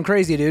 we're going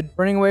crazy, dude.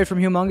 Running away from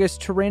humongous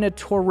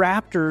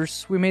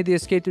Tyrannosauraptors. We made the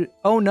escape through...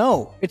 Oh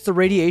no, it's the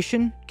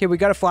radiation? Okay, we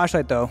got a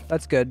flashlight though.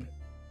 That's good.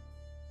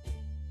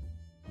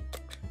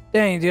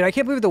 Dang, dude, I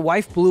can't believe the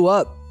wife blew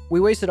up. We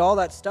wasted all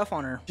that stuff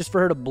on her just for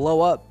her to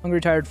blow up.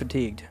 Hungry, tired,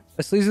 fatigued.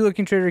 A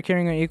sleazy-looking trader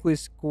carrying an equally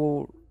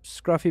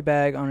scruffy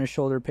bag on his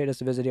shoulder paid us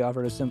a visit. He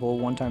offered a simple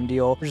one-time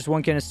deal. For just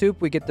one can of soup,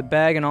 we get the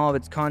bag and all of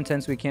its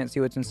contents. We can't see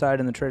what's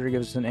inside, and the trader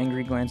gives us an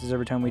angry glances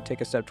every time we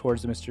take a step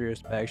towards the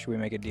mysterious bag. Should we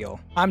make a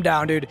deal? I'm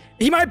down, dude.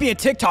 He might be a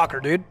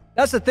TikToker, dude.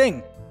 That's the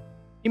thing.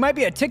 He might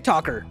be a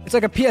TikToker. It's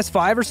like a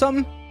PS5 or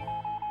something.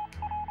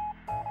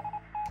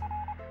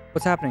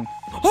 What's happening?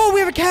 Oh,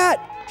 we have a cat!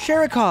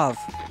 Sherikov.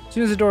 As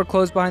soon as the door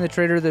closed behind the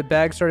trader, the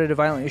bag started to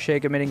violently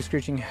shake, emitting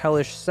screeching,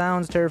 hellish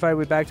sounds. Terrified,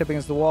 we backed up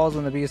against the walls.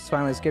 When the beast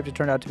finally escaped, it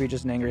turned out to be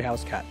just an angry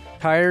house cat.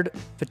 Tired,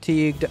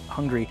 fatigued,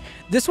 hungry.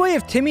 This way,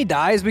 if Timmy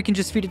dies, we can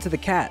just feed it to the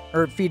cat.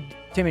 Or feed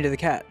Timmy to the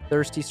cat.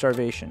 Thirsty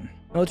starvation.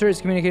 Military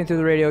is communicating through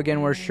the radio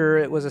again. We're sure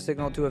it was a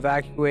signal to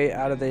evacuate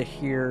out of the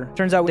here.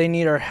 Turns out they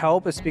need our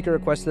help. A speaker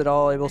requested that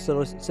all able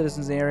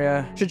citizens in the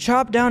area should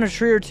chop down a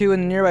tree or two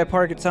in the nearby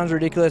park. It sounds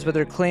ridiculous, but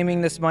they're claiming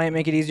this might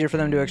make it easier for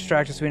them to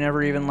extract us. We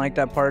never even liked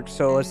that park,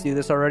 so let's do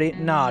this already.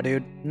 Nah,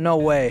 dude. No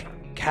way.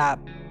 Cap.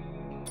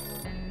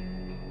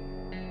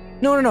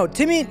 No.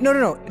 Timmy,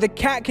 no. The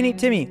cat can eat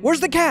Timmy. Where's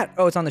the cat?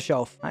 Oh, it's on the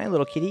shelf. Hi,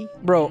 little kitty.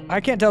 Bro, I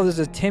can't tell if this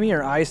is Timmy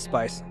or Ice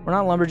Spice. We're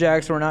not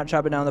lumberjacks, so we're not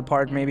chopping down the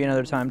park. Maybe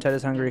another time. Ted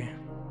is hungry.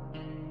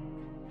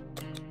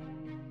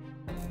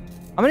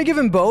 I'm gonna give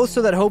him both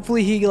so that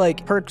hopefully he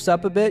like perks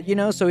up a bit, you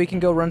know, so he can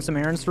go run some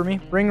errands for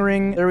me. Ring,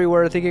 ring. There we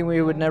were, thinking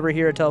we would never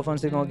hear a telephone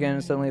signal again,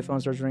 and suddenly a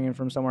phone starts ringing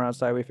from somewhere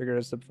outside. We figured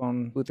it's the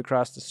phone booth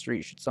across the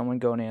street. Should someone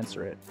go and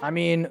answer it? I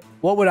mean,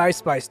 what would Ice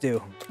Spice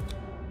do?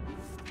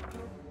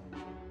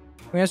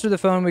 We answered the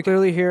phone. We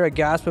clearly hear a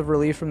gasp of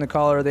relief from the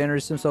caller. They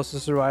introduced themselves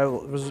as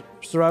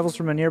survivals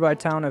from a nearby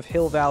town of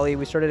Hill Valley.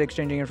 We started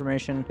exchanging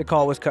information. The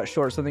call was cut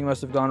short. Something must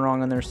have gone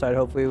wrong on their side.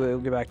 Hopefully, they'll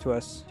get back to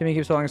us. Timmy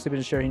keeps falling asleep in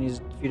his chair. He needs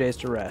a few days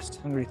to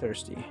rest. Hungry,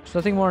 thirsty. There's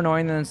nothing more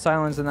annoying than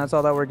silence, and that's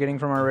all that we're getting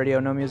from our radio.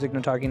 No music, no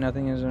talking,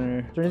 nothing. Is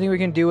there anything we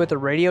can do with the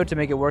radio to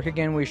make it work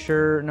again? We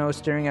sure know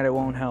staring at it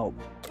won't help.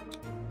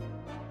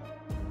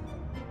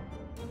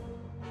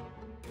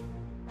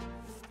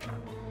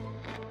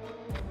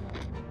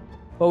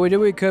 Well, we did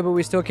what we could, but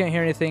we still can't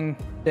hear anything.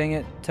 Dang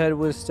it. Ted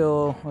was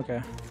still...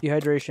 Okay.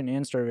 Dehydration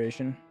and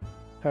starvation.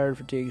 Tired,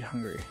 fatigued,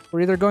 hungry. We're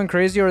either going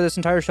crazy or this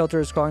entire shelter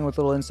is crawling with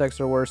little insects,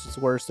 or worse. It's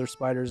worse. There's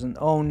spiders and...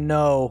 Oh,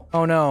 no.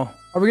 Oh, no.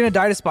 Are we going to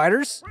die to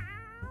spiders?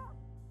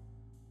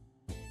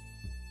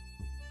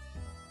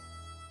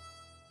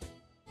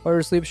 While we were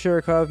asleep,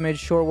 Sherikov made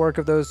short work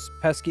of those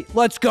pesky...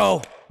 Let's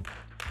go!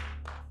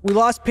 We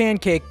lost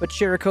Pancake, but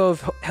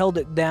Sherikov held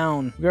it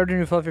down. We grabbed a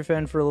new fluffy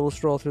fan for a little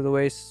stroll through the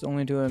wastes,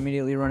 only to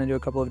immediately run into a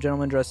couple of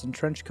gentlemen dressed in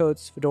trench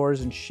coats,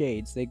 fedoras, and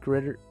shades. They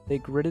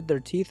gritted their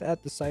teeth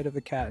at the sight of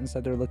the cat and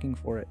said they're looking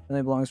for it. And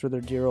they belongs for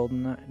their dear old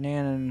Nan,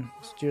 and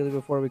dearly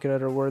before we could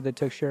utter a word, they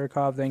took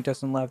Sherikov, thanked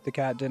us, and left. The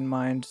cat didn't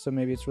mind, so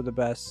maybe it's for the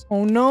best.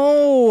 Oh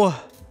no!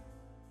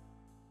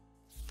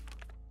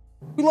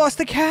 We lost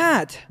the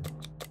cat!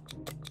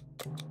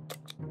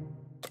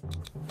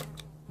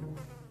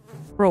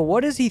 Bro,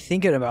 what is he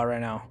thinking about right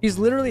now? He's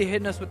literally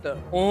hitting us with the,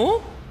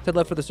 oh? Ted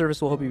left for the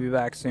service. We'll hope he'll be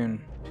back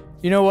soon.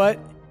 You know what?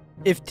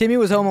 If Timmy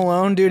was home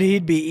alone, dude,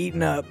 he'd be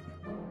eaten up.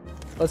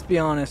 Let's be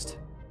honest.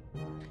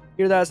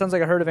 Hear that? It sounds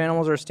like a herd of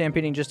animals are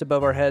stampeding just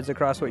above our heads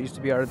across what used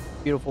to be our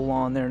beautiful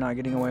lawn. They're not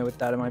getting away with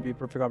that. It might be a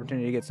perfect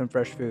opportunity to get some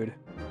fresh food.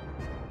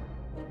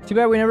 Too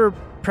bad we never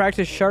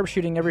practiced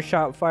sharpshooting. Every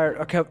shot fired.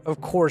 Okay,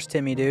 of course,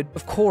 Timmy, dude.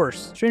 Of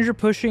course. Stranger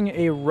pushing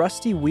a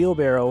rusty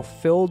wheelbarrow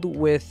filled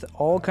with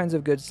all kinds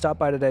of goods stopped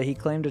by today. He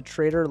claimed a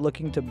trader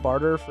looking to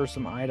barter for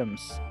some items.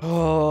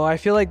 Oh, I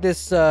feel like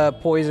this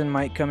poison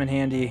might come in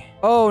handy.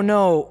 Oh,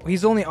 no.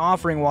 He's only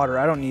offering water.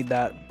 I don't need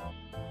that.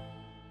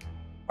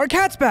 Our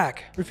cat's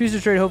back! Refused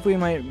to trade. Hopefully we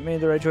might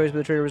made the right choice, but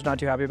the trader was not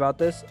too happy about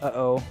this.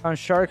 Uh-oh. Found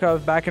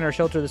Sharkov back in our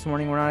shelter this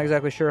morning. We're not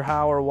exactly sure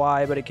how or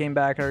why, but it came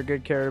back. Our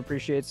good care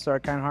appreciates our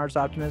kind heart's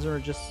optimism, or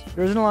just...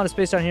 There isn't a lot of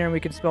space down here and we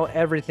can smell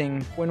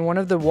everything. When one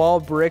of the wall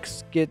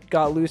bricks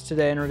got loose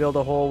today and revealed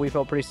a hole, we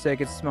felt pretty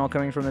sick. It's smell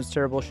coming from it's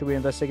terrible. Should we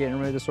investigate and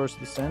remove the source of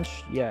the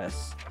stench?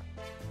 Yes.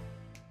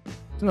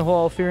 In the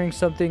hole, fearing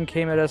something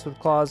came at us with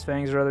claws,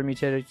 fangs, or other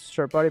mutated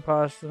sharp body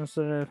parts.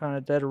 Suddenly found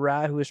a dead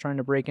rat who was trying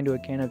to break into a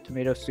can of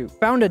tomato soup.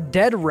 Found a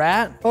dead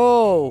rat?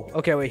 Oh,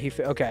 okay, wait,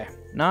 okay.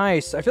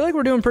 Nice. I feel like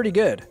we're doing pretty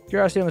good.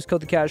 Curiosity almost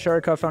killed the cat.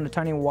 Sharikov found a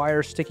tiny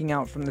wire sticking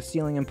out from the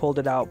ceiling and pulled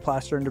it out.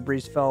 Plaster and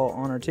debris fell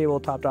on our table,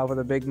 topped off with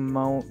a big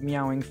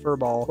meowing fur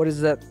ball. What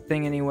is that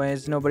thing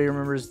anyways? Nobody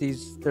remembers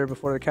these there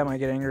before. The cat might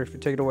get angry if we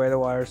take it away the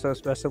wire, so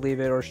it's best to leave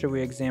it, or should we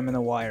examine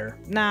the wire?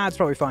 Nah, it's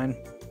probably fine.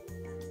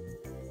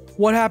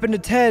 What happened to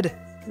Ted?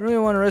 We really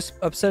want to risk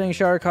upsetting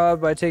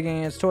Sharikov by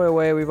taking its toy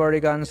away. We've already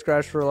gotten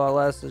scratched for a lot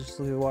less. Let's just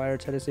leave the wire.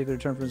 Ted is safely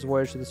returned from his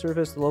voyage to the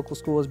surface. The local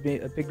school is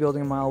a big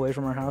building a mile away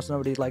from our house.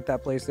 Nobody liked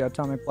that place. The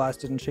atomic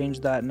blast didn't change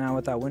that. Now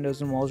without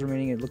windows and walls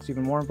remaining, it looks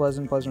even more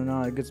unpleasant. Pleasant or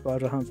not, a good spot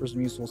to hunt for some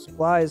useful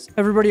supplies.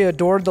 Everybody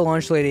adored the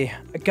lunch lady.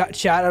 I got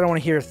chat. I don't want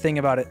to hear a thing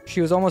about it.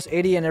 She was almost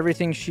 80 and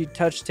everything she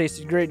touched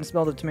tasted great and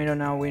smelled of tomato.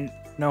 Now we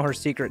know her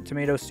secret.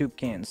 Tomato soup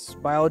cans.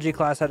 Biology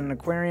class had an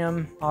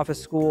aquarium. Office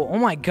school. Oh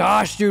my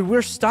gosh, dude.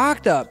 We're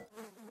stocked up.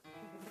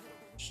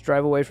 Just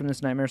drive away from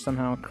this nightmare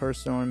somehow.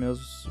 Curse on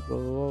meals. Blah,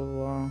 blah,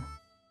 blah.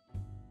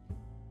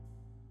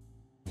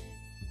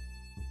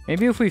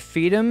 Maybe if we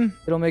feed him,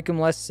 it'll make him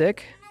less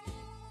sick.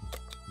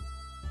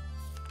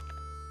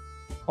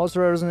 All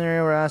survivors in the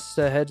area were asked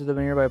to head to the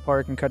nearby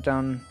park and cut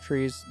down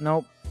trees.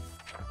 Nope.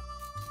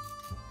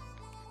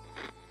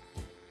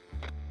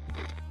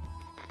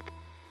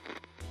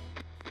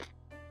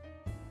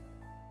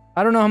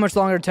 I don't know how much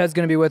longer Ted's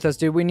gonna be with us,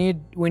 dude. We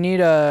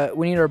need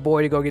our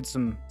boy to go get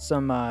some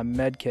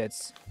med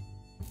kits.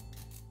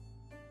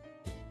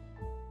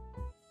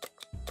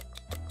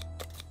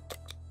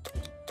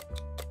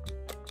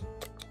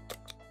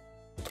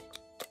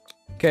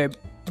 Okay,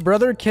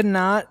 brother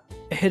cannot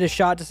hit a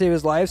shot to save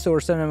his life, so we're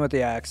sending him with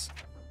the axe.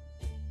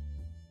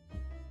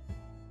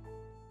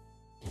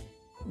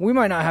 We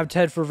might not have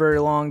Ted for very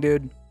long,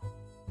 dude.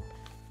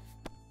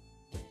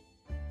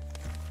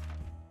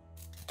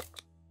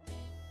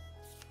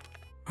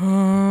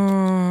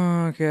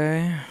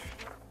 Okay.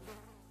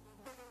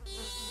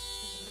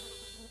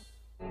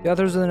 The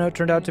authors of the note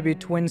turned out to be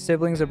twin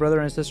siblings, a brother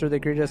and a sister. They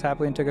greeted us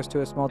happily and took us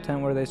to a small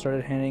tent where they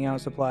started handing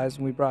out supplies,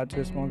 and we brought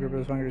to a small group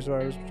of hungry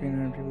survivors between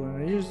them and people.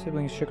 And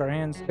siblings shook our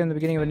hands. In the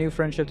beginning of a new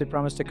friendship, they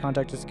promised to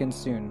contact us again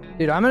soon.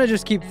 Dude, I'm gonna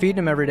just keep feeding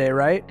them every day,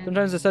 right?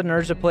 Sometimes a sudden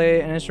urge to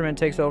play an instrument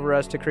takes over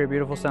us to create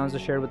beautiful sounds to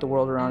share with the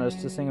world around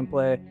us, to sing and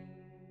play.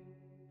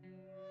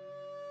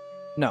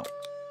 No.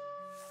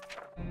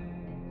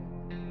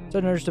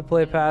 Sudden urge to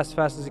play fast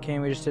as it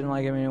came. We just didn't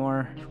like him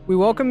anymore. We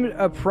welcomed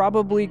a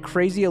probably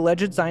crazy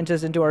alleged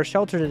scientist into our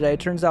shelter today.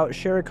 Turns out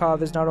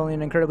Sharikov is not only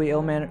an incredibly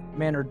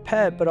ill-mannered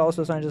pet, but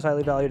also a scientist's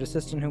highly valued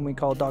assistant whom we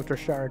call Dr.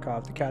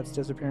 Sharikov. The cat's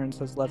disappearance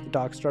has left the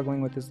doc struggling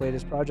with his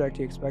latest project.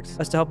 He expects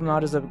us to help him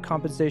out as a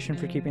compensation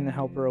for keeping the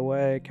helper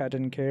away. Cat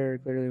didn't care.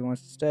 Clearly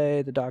wants to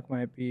stay. The doc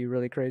might be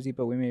really crazy,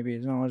 but we may be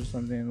acknowledged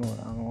something in the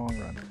long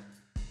run.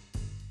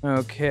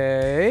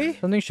 Okay.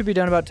 Something should be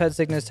done about Ted's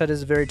sickness. Ted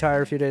is very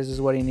tired. A few days is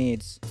what he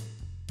needs.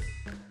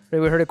 We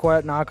heard a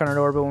quiet knock on our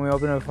door, but when we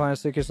opened it, we found a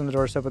suitcase on the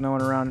doorstep with no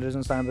one around. It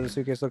isn't signed, but the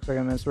suitcase looks like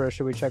a men's wear.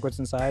 Should we check what's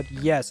inside?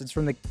 Yes, it's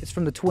from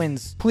the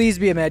twins. Please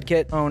be a med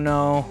kit. Oh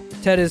no.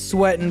 Ted is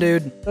sweating,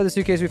 dude. Out of the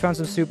suitcase, we found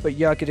some soup, but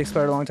yuck, it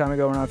expired a long time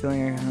ago. We're not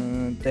feeling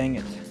it. Dang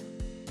it.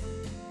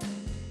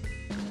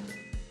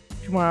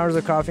 2 more hours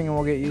of coughing and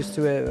we'll get used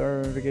to it.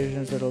 Our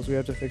vacation settles. We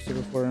have to fix it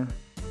before.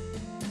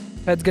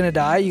 Ted's gonna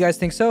die? You guys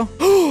think so?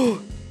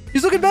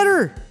 He's looking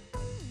better!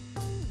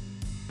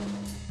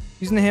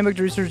 Using the handbook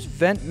to research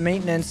vent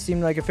maintenance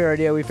seemed like a fair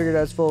idea. We figured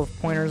out it's full of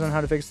pointers on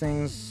how to fix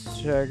things.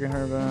 Check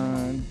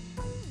her.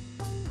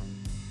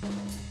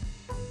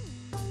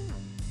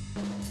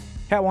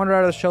 Cat wandered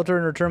out of the shelter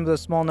and returned with a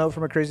small note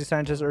from a crazy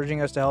scientist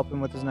urging us to help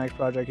him with his next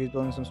project. He's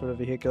building some sort of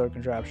vehicular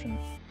contraption.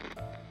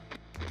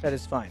 That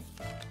is fine.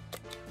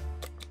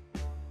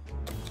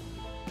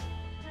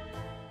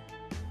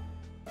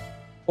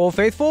 Old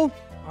Faithful?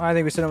 I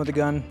think we sent him with a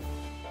gun.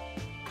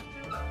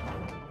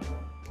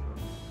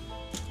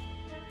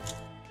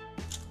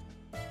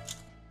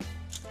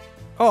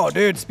 Oh,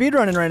 dude,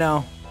 speedrunning right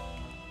now.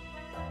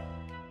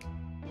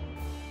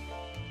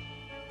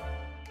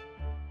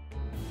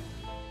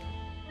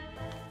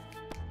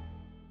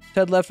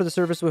 Ted left for the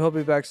surface. We hope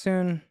he'll be back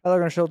soon.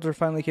 Our shelter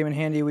finally came in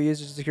handy. We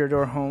used it to secure a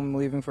door home,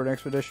 leaving for an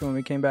expedition. When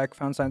we came back,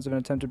 found signs of an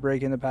attempted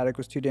break-in. The paddock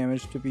was too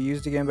damaged to be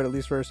used again, but at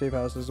least for a safe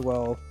house as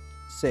well.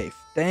 Safe.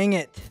 Dang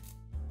it.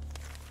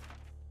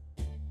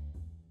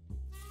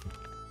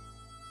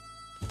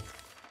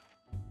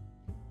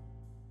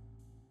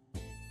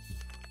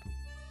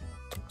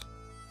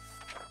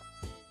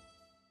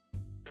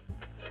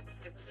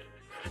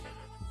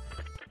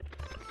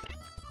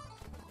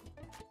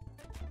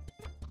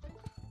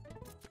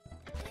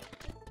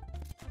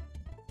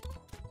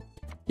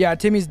 Yeah,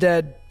 Timmy's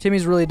dead.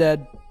 Timmy's really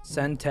dead.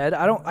 Send Ted?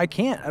 I don't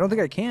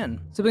think I can.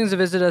 Siblings have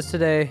visited us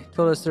today.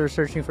 Told us they're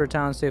searching for a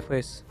town safe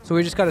place. So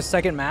we just got a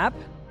second map?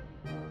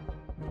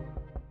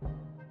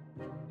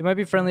 It might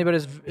be friendly, but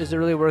is it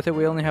really worth it?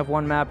 We only have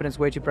one map and it's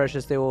way too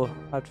precious. They will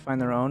have to find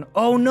their own.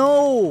 Oh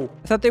no!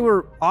 I thought they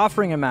were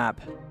offering a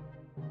map.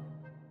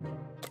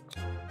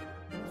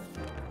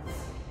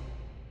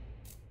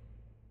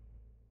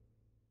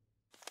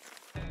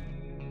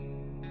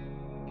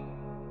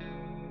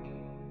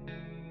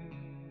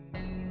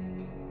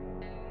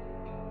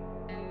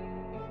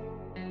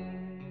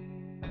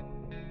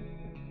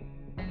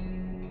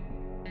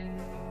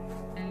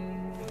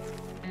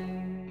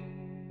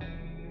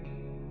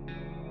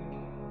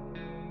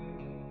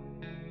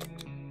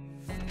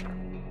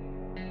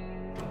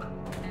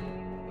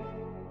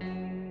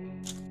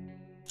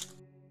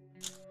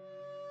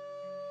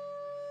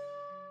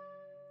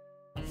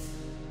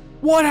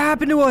 What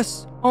happened to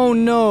us? Oh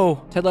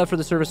no. Ted left for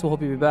the service. We'll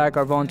hope he'll be back.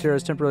 Our volunteer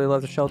has temporarily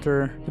left the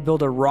shelter to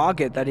build a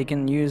rocket that he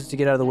can use to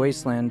get out of the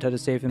wasteland. Ted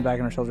is safe and back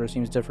in our shelter. It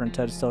seems different.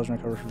 Ted still hasn't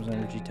recovered from his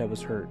energy. Ted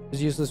was hurt.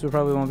 It's useless. We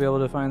probably won't be able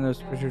to find those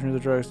prescriptions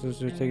of the drugs. So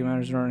we're taking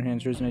matters in our own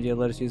hands. Here's an idea.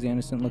 Let us use the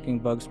innocent looking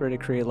bug spray to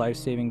create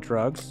life-saving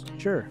drugs.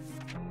 Sure.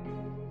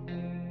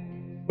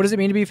 What does it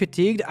mean to be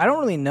fatigued? I don't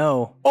really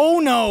know. Oh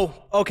no.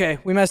 Okay,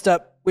 we messed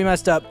up. We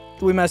messed up.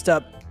 We messed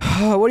up.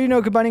 What do you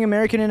know? Combining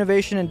American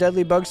innovation and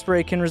deadly bug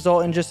spray can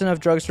result in just enough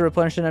drugs to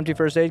replenish an empty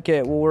first aid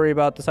kit. We'll worry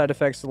about the side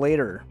effects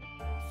later.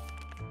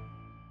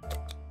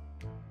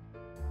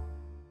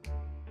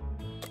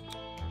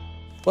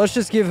 Let's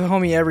just give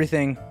homie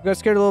everything. We got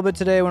scared a little bit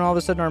today when all of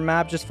a sudden our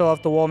map just fell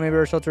off the wall. Maybe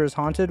our shelter is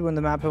haunted. When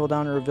the map fell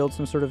down, it revealed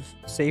some sort of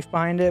safe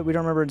behind it. We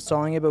don't remember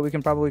installing it, but we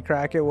can probably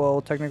crack it.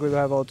 Well, technically we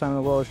have all the time in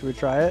the world. Should we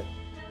try it?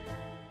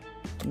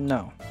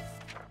 No.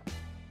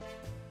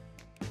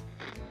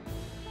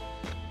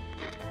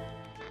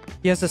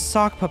 He has a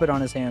sock puppet on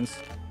his hands.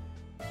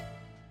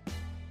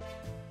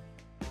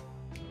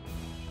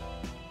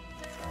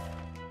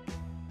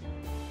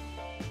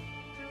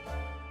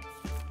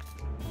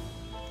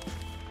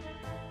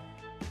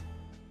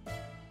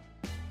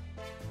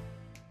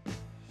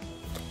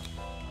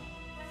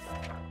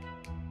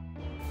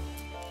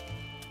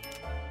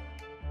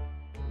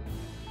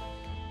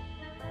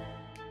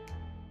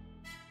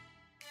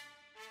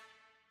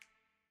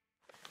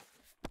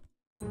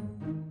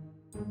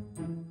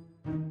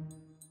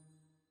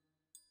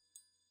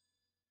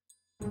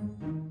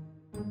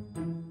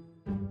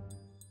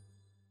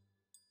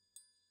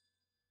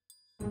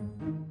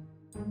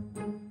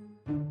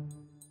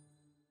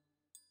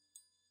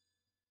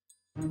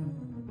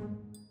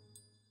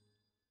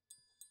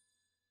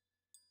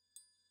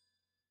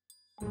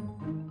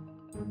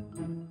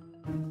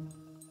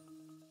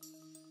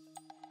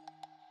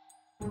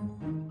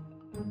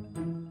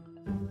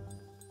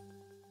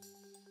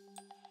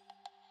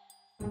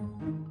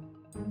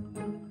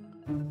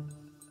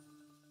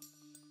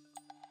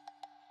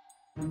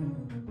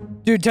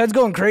 Dude, Ted's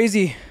going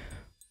crazy.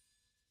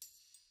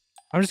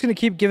 I'm just gonna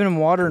keep giving him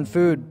water and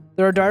food.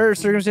 There are dire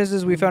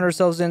circumstances we found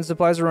ourselves in.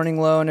 Supplies are running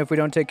low, and if we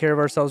don't take care of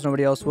ourselves,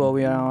 nobody else will.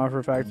 We now offer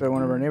a fact that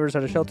one of our neighbors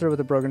had a shelter with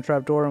a broken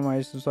trap door and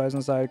my supplies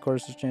inside. Of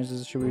course, there's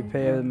chances. Should we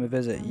pay them a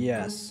visit?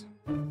 Yes.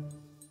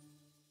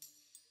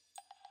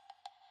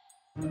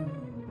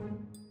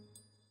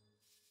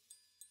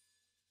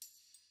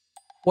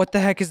 What the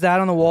heck is that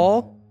on the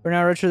wall? We're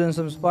now richer than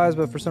some supplies,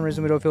 but for some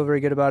reason we don't feel very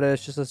good about it.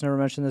 It's just let's never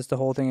mention this, the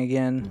whole thing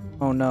again.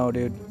 Oh no,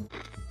 dude.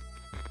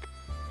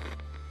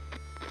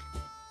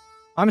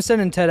 I'm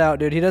sending Ted out,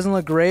 dude. He doesn't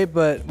look great,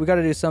 but we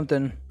gotta do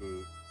something.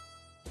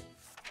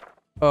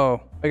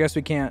 Oh, I guess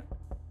we can't.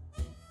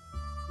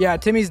 Yeah,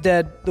 Timmy's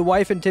dead. The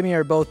wife and Timmy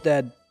are both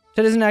dead.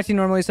 Ted isn't acting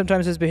normally.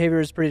 Sometimes his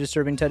behavior is pretty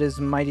disturbing. Ted is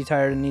mighty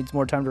tired and needs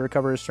more time to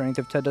recover his strength.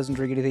 If Ted doesn't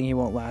drink anything, he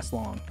won't last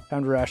long.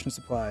 Time to ration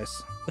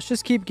supplies. Let's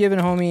just keep giving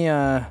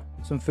homie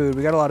some food.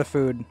 We got a lot of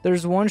food.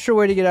 There's one sure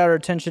way to get out our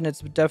attention.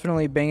 It's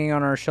definitely banging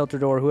on our shelter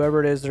door.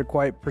 Whoever it is, they're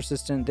quite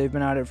persistent. They've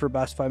been at it for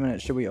about 5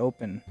 minutes. Should we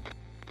open?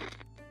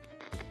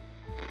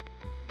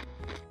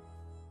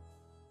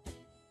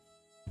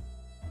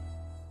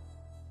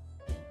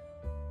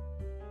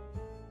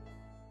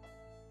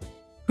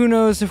 Who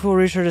knows if we'll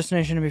reach our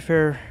destination, to be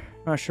fair.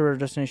 Not sure what our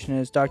destination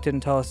is. Doc didn't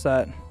tell us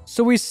that.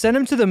 So we sent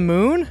him to the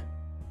moon?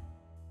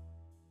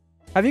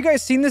 Have you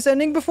guys seen this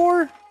ending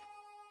before?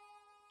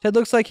 Ted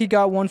looks like he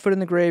got 1 foot in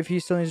the grave. He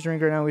still needs to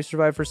drink right now. We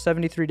survived for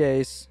 73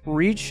 days.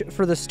 Reach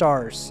for the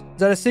stars. Is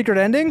that a secret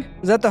ending?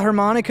 Is that the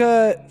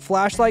harmonica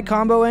flashlight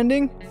combo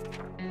ending?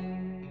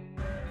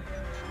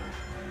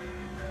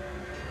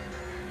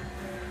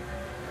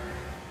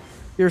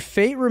 Your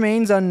fate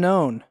remains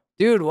unknown.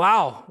 Dude,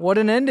 wow. What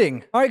an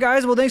ending. All right,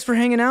 guys. Well, thanks for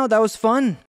hanging out. That was fun.